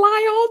gonna reply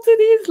all to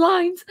these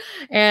lines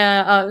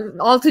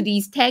all to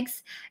these texts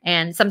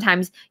and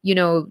sometimes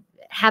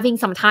having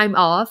some time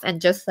off and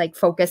just like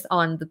focus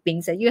on the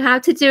things that you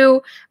have to do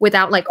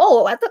without like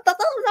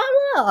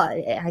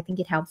I think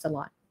it helps a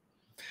lot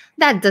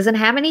that doesn't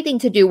have anything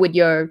to do with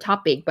your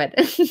topic but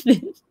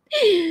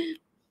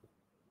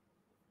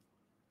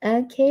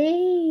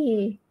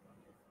okay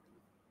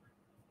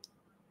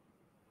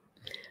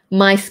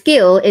my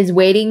skill is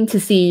waiting to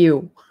see you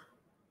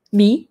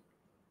me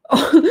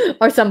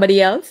or somebody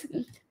else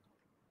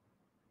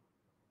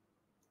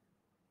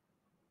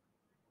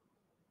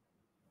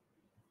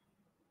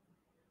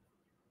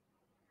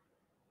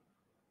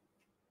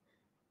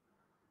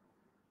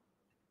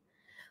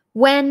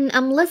when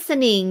I'm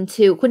listening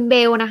to คุณเบ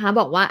ลนะคะ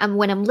บอกว่า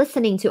when I'm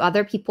listening to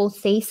other people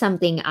say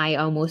something I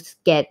almost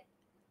get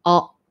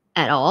all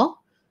at all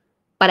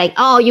but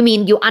you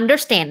mean you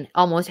understand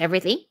almost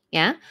everything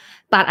yeah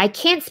but I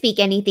can't speak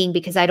anything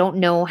because I don't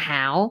know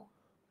how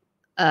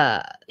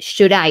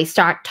should I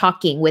start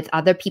talking with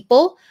other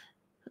people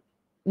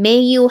may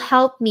you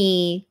help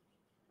me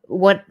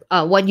what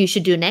you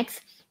should do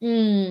next.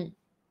 You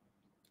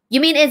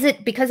mean is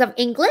it because of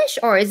English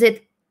or is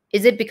it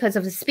because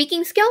of the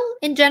speaking skill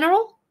in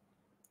general?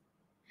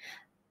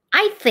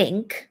 I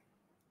think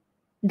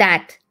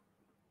that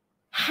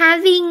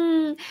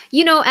having,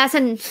 as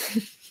an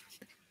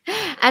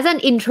as an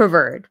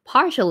introvert,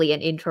 partially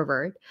an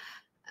introvert,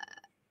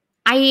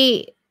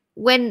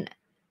 when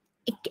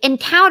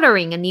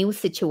encountering a new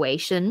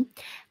situation,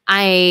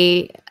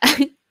 I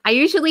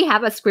usually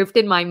have a script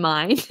in my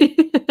mind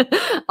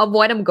of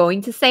what I'm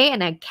going to say,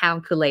 and I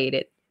calculate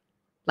it.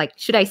 Like,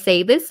 should I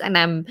say this? And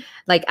I'm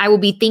like, I will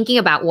be thinking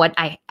about what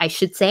I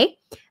should say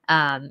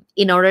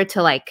in order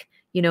to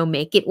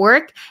make it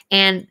work.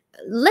 And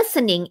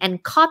listening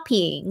and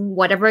copying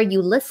whatever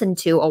you listen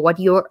to or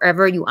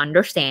whatever you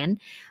understand,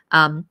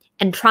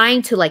 and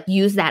trying to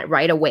use that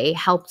right away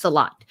helps a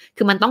lot.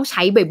 คือมันต้องใ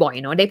ช้บ่อย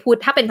ๆเนาะได้พูด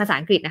ถ้าเป็นภาษา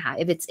อังกฤษนะคะ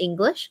if it's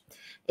English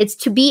it's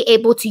to be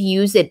able to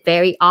use it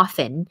very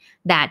often.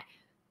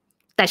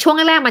 แต่ช่วง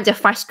แรกๆมันจะ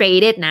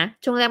frustrated นะ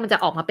ช่วงแรกมันจะ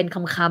ออกมาเป็นค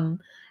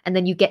ำๆ and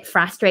then you get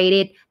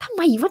frustrated ทำไ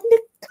มวะนึ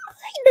ก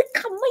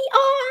คำไม่อ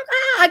อก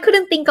I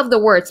couldn't think of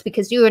the words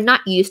because you are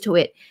not used to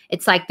it.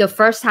 It's like the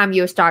first time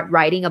you start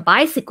riding a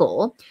bicycle,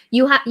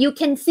 you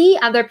can see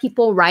other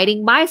people riding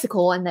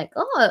bicycle and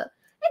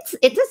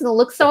it doesn't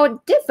look so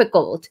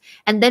difficult.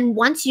 And then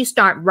once you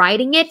start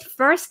riding it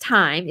first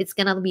time, it's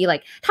gonna be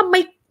like ทำไม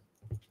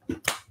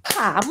ข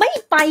าไม่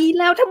ไป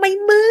แล้วทำไม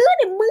มือ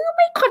ไ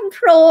ม่คอนโท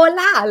รล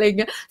ล่ะอะไร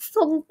เงี้ยท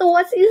รงตัว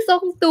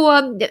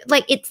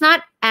like it's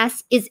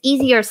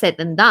easier said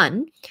than done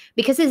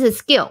because it's a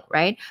skill,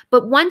 right?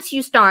 But once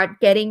you start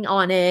getting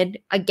on it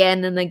again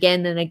and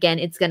again and again,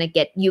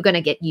 you're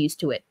gonna get used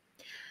to it.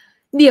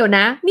 เดี๋ยวน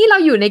ะนี่เรา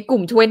อยู่ในกลุ่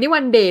ม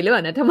21 day หรือเปล่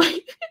านะทำไ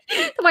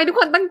มทุกค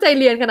นตั้งใจ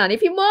เรียนขนาดนี้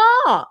พี่โม่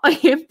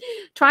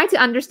try to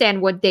understand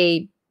what they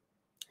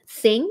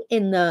sing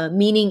in the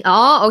meaning.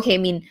 Okay,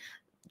 I mean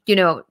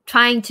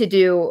trying to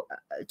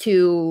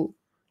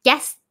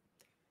guess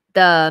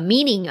the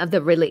meaning of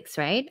the lyrics,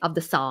 right? Of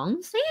the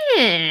songs.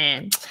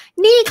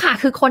 นี่ค่ะ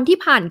คือคนที่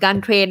ผ่านการ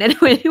เทรนใน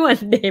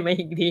21 day มา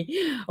อีกที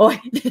โอ้ย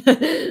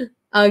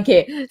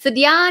Okay สุด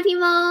ยอดพี่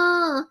โม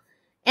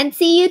and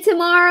see you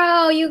tomorrow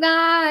you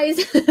guys.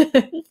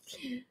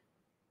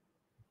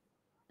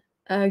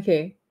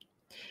 Okay.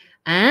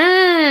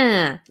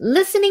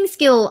 Listening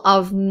skill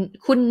of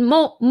คุณ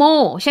โม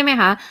ใช่ไหม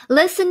คะ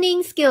listening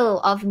skill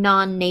of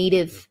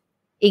non-native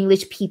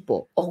English people.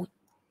 Oh,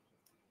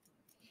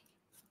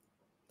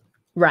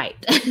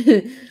 right.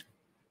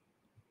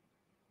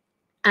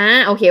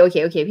 Okay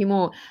พี่โม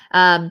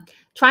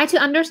try to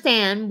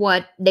understand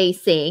what they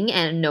sing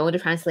and know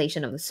the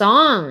translation of the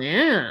song.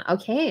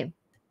 Okay.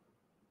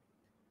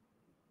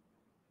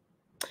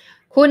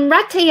 คุณ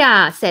รัตยา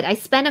said I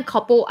spend a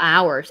couple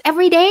hours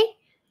every day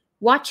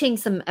watching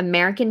some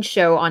American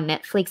show on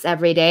Netflix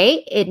every day.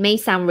 It may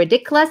sound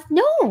ridiculous.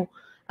 No.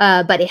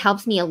 But it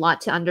helps me a lot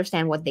to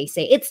understand what they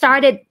say. It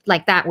started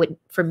like that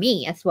for me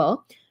as well.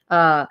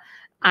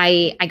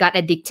 I got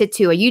addicted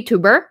to a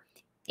YouTuber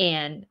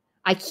and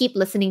I keep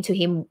listening to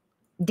him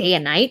day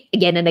and night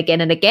again and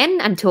again and again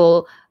until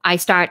I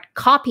start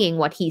copying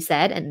what he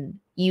said and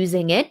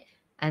using it.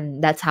 And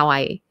that's how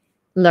I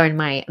learn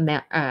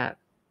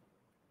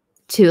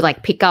to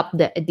pick up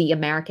the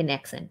American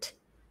accent.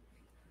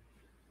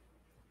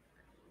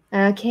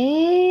 Okay.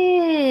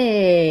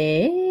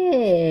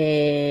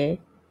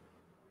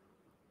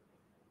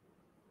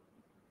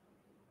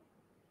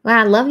 Wow,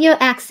 I love your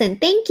accent.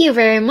 Thank you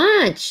very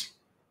much.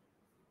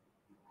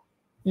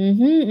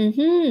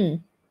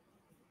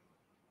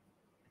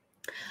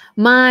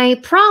 My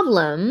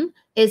problem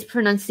is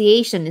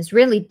pronunciation is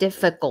really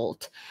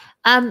difficult.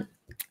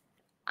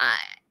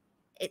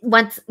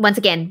 Once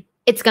again,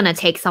 it's gonna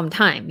take some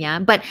time, yeah.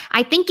 But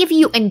I think if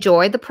you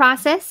enjoy the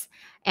process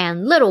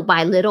and little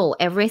by little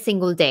every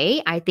single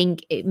day, I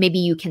think maybe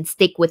you can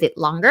stick with it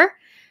longer.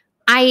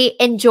 I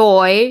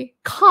enjoy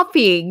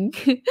copying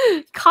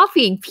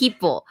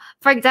people.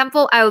 For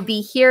example, I will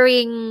be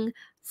hearing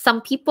some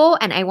people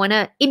and I want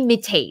to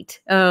imitate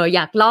อย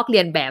ากลอกเลี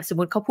ยนแบบสม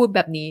มุติเขาพูดแบ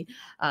บนี้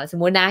สม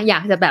มุตินะอยา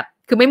กจะแบบ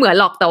คือไม่เหมือน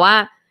หรอกแต่ว่า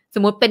ส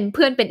มมุติเป็นเ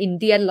พื่อนเป็นอิน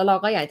เดียนแล้วเรา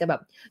ก็อยากจะแบ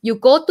บ you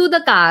go to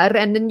the car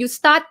and then you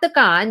start the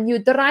car and you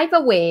drive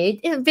away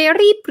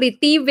very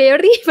pretty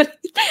very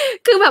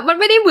คือแบบมัน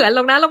ไม่ได้เหมือนหร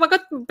อกนะแล้วมันก็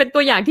เป็นตั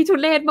วอย่างที่ทุ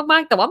เรศมา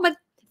กๆแต่ว่ามัน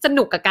ส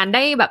นุกกับการไ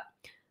ด้แบบ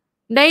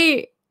ไ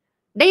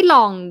ด้ล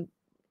อง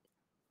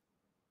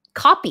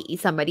copy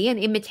somebody and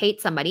imitate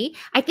somebody.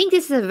 I think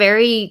this is a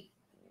very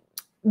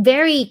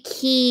very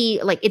key,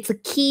 it's a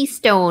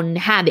keystone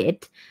habit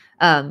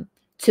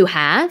to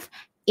have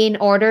in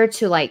order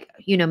to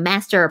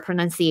master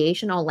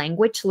pronunciation or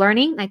language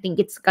learning. I think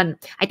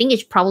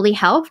it probably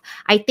help.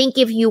 I think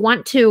if you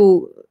want to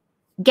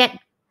get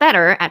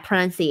better at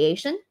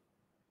pronunciation,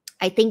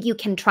 I think you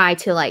can try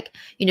to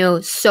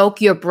soak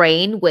your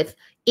brain with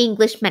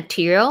English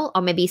material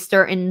or maybe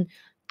certain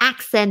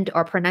accent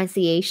or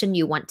pronunciation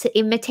you want to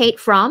imitate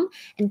from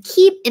and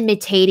keep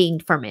imitating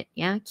from it.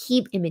 Yeah.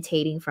 Keep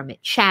imitating from it.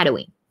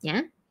 Shadowing.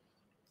 Yeah.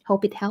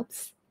 Hope it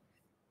helps.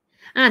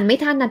 อ่านไม่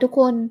ทันนะทุก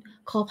คน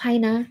ขออภัย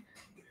นะ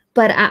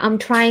but I'm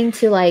trying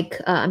to like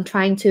I'm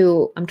trying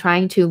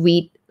to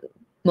read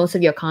most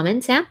of your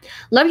comments. Yeah,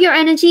 love your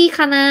energy,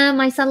 Kana.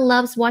 My son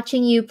loves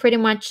watching you pretty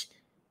much.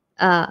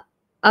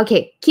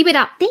 Okay, keep it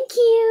up. Thank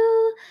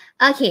you.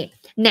 Okay,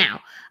 now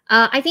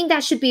I think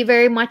that should be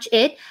very much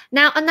it.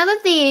 Now another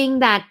thing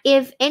that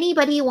if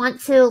anybody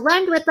wants to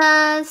learn with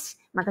us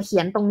มาก็เขี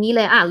ยนตรงนี้เ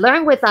ลย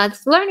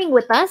learning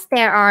with us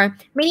there are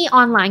many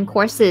online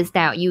courses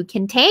that you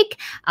can take.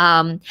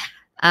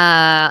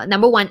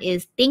 Number one is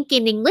Think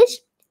in English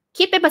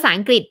คิดเป็นภาษา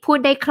อังกฤษพูด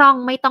ได้คล่อง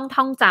ไม่ต้อง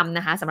ท่องจำน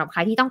ะคะสำหรับใคร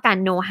ที่ต้องการ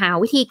know how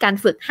วิธีการ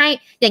ฝึกให้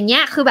อย่างเงี้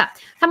ยคือแบบ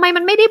ทำไม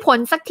มันไม่ได้ผล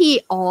สักที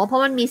เพรา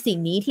ะมันมีสิ่ง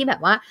นี้ที่แบ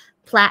บว่า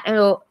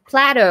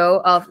Plateau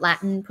of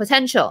Latent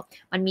Potential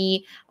มันมี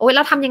เร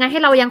าทำยังไงให้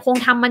เรายังคง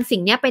ทำมันสิ่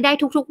งนี้ไปได้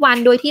ทุกๆวัน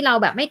โดยที่เรา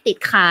แบบไม่ติด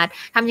ขาด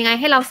ทำยังไง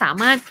ให้เราสา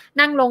มารถ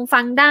นั่งลงฟั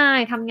งได้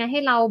ทำยังไงใ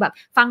ห้เราแบบ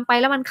ฟังไป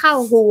แล้วมันเข้า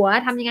หัว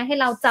ทำยังไงให้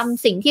เราจ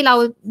ำสิ่งที่เรา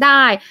ไ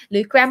ด้หรื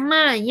อ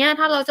grammar อย่างเงี้ย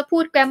ถ้าเราจะพู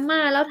ด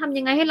grammar แล้วทำ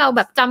ยังไงให้เราแ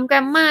บบจำ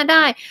grammar ไ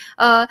ด้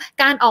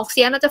การออกเ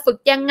สียงเราจะฝึก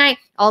ยังไง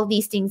all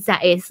these things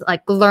that is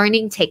like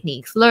learning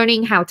techniques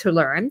learning how to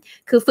learn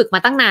คือฝึกมา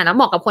ตั้งนานแล้วเห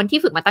มาะกับคนที่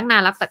ฝึกมาตั้งนา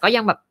นแล้วแต่ก็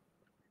ยังแบบ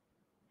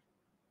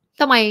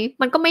ทำไม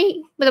มันก็ไม่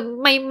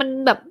มัน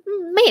แบบ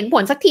ไม่เห็นผ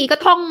ลสักทีก็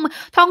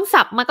ท่อง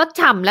ศัพท์มาก็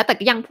ฉ่ำแล้วแต่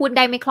ก็ยังพูดไ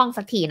ด้ไม่คล่อง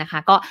สักทีนะคะ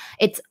ก็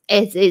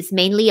it's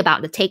mainly about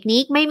the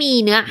technique ไม่มี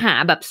เนื้อหา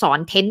แบบสอน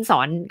สอ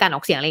นการอ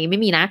อกเสียงอะไรไ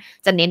ม่มีนะ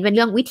จะเน้นเป็นเ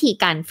รื่องวิธี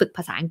การฝึกภ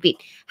าษาอังกฤษ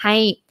ใ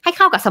ห้เ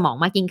ข้ากับสมอง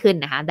มากยิ่งขึ้น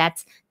นะคะ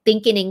that's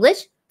Think in English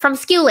from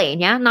Skill Lane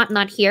yeah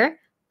not here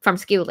from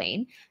Skill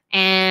Lane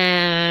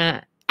and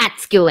at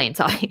Skill Lane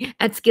sorry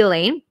at Skill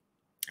Lane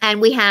and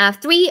we have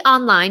 3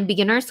 online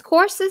beginners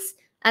courses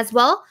as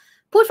well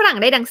พูดฝรั่ง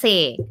ได้ดังเส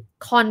ก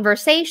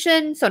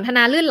conversation สนทน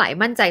าลื่นไหล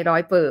มั่นใจ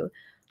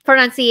100%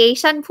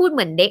 pronunciation พูดเห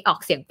มือนเด็กออก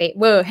เสียงเป๊ะ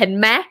เวอร์เห็น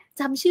ไหม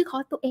จำชื่อคอ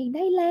ร์สตัวเองไ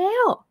ด้แล้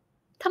ว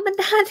ธรรม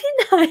ดาที่ไ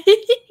หน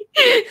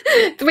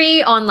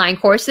 3 online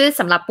courses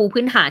สำหรับปู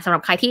พื้นฐานสำหรั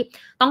บใครที่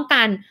ต้องก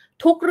าร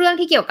ทุกเรื่อง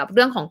ที่เกี่ยวกับเ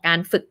รื่องของการ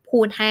ฝึกพู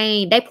ดให้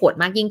ได้ผล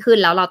มากยิ่งขึ้น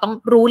แล้วเราต้อง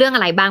รู้เรื่องอ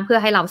ะไรบ้างเพื่อ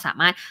ให้เราสา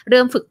มารถเ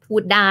ริ่มฝึกพู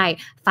ดได้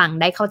ฟัง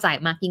ได้เข้าใจ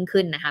มากยิ่ง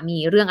ขึ้นนะคะมี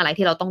เรื่องอะไร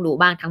ที่เราต้องรู้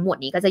บ้างทั้งหมด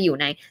นี้ก็จะอยู่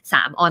ใน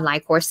3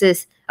 online courses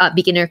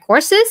beginner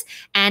courses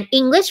and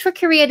English for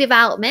career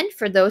development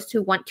for those who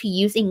want to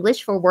use English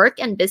for work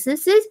and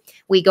businesses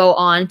we go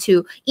on to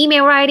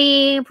email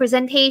writing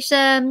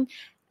presentation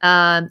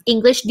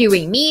English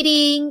during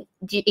meeting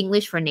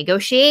English for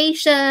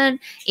negotiation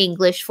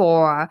English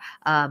for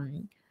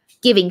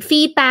giving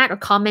feedback or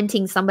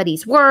commenting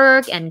somebody's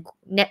work and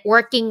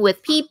networking with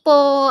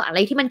people อะไร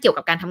ที่มันเกี่ยว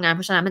กับการทำงานเพ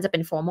ราะฉะนั้นมันจะเป็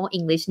น formal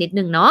English นิด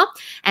นึงเนาะ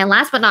and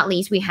last but not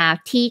least we have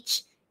teach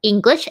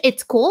English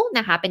it's cool น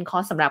ะคะเป็นคอ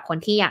ร์สสำหรับคน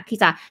ที่อยากที่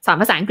จะสอน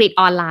ภาษาอังกฤษ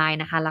ออนไลน์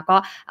นะคะแล้วก็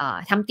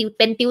ทำเ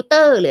ป็นติวเต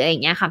อร์หรืออะไรอย่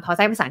างเงี้ยค่ะพอใ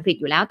ช้ภาษาอังกฤษ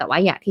อยู่แล้วแต่ว่า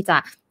อยากที่จะ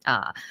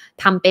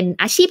ทำเป็น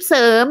อาชีพเส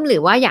ริมหรื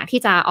อว่าอยาก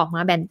ที่จะออกม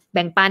าแ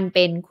บ่งปันเ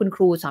ป็นคุณค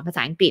รูสอนภาษ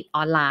าอังกฤษอ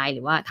อนไลน์ห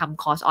รือว่าท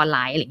ำคอร์สออนไล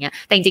น์อะไรเงี้ย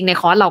แต่จริงๆใน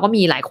คอร์สเราก็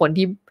มีหลายคน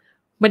ที่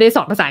ไม่ได้ส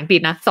อนภาษาอังกฤษ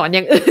นะสอนอ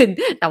ย่างอื่น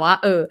แต่ว่า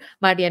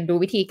มาเรียนรู้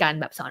วิธีการ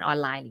แบบสอนออน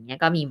ไลน์อย่างเงี้ย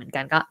ก็มีเหมือนกั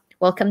นก็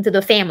welcome to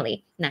the family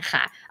นะค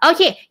ะ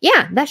okay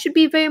yeah that should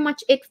be very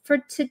much it for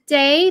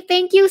today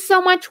thank you so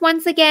much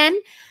once again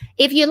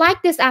if you like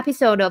this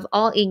episode of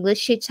All English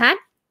Chit Chat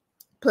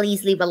please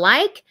leave a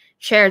like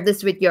share this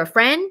with your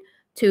friend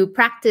to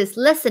practice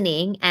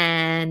listening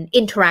and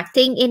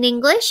interacting in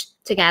English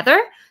together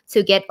to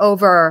get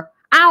over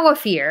our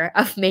fear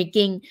of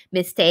making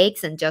mistakes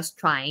and just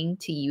trying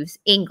to use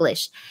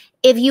English.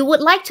 If you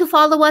would like to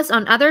follow us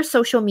on other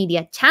social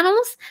media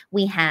channels,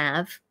 we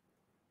have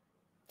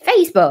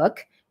Facebook,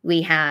 we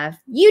have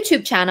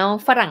YouTube channel,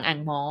 ฝรั่งอ่าน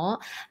หมอ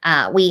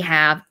we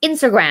have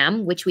Instagram,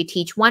 which we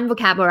teach one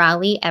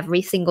vocabulary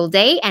every single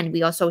day, and we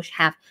also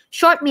have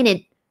short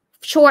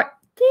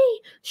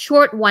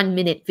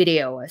 1-minute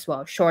video as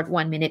well, short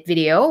 1-minute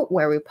video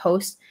where we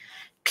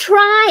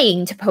trying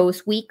to post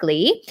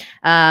weekly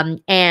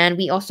and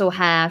we also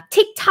have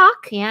TikTok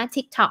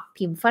TikTok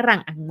พิมพ์ฝรั่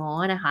งอ่านหมอ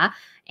นะคะ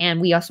and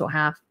we also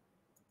have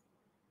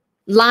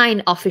Line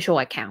official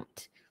account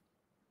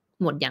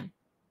หมดยัง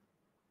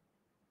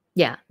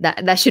yeah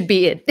that should be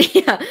it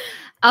yeah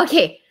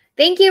okay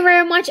thank you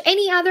very much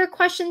any other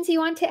questions you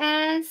want to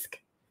ask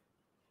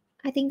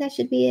I think that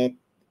should be it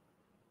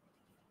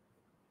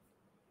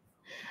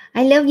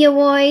I love your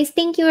voice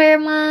thank you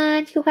very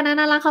much คุณคณะ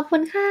น่ารักขอบคุ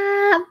ณครั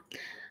บ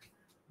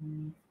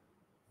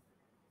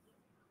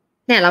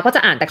เนี่ยเราก็จ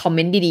ะอ่านแต่คอมเม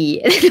นต์ดี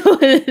ๆ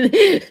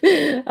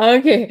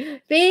okay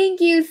thank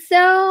you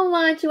so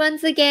much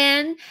once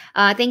again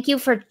thank you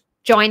for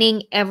joining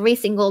every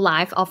single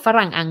live of ฝ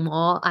รั่งอ่านหม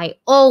อ I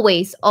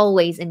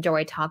always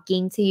enjoy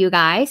talking to you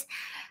guys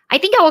I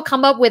think I will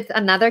come up with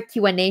another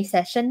Q&A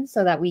session so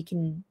that we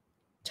can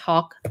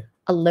talk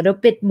a little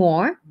bit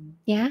more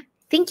yeah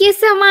thank you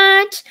so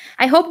much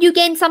I hope you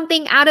gain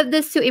something out of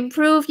this to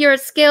improve your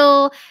skill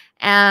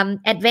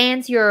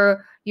advance your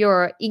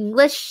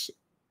English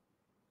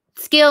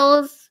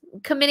skills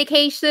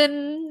communication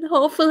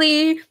hopefully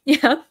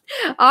yeah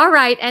all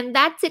right and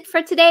that's it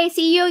for today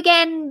see you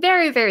again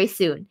very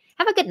soon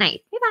have a good night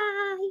บ๊ายบา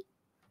ย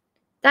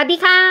สวัสดี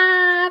ครั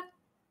บ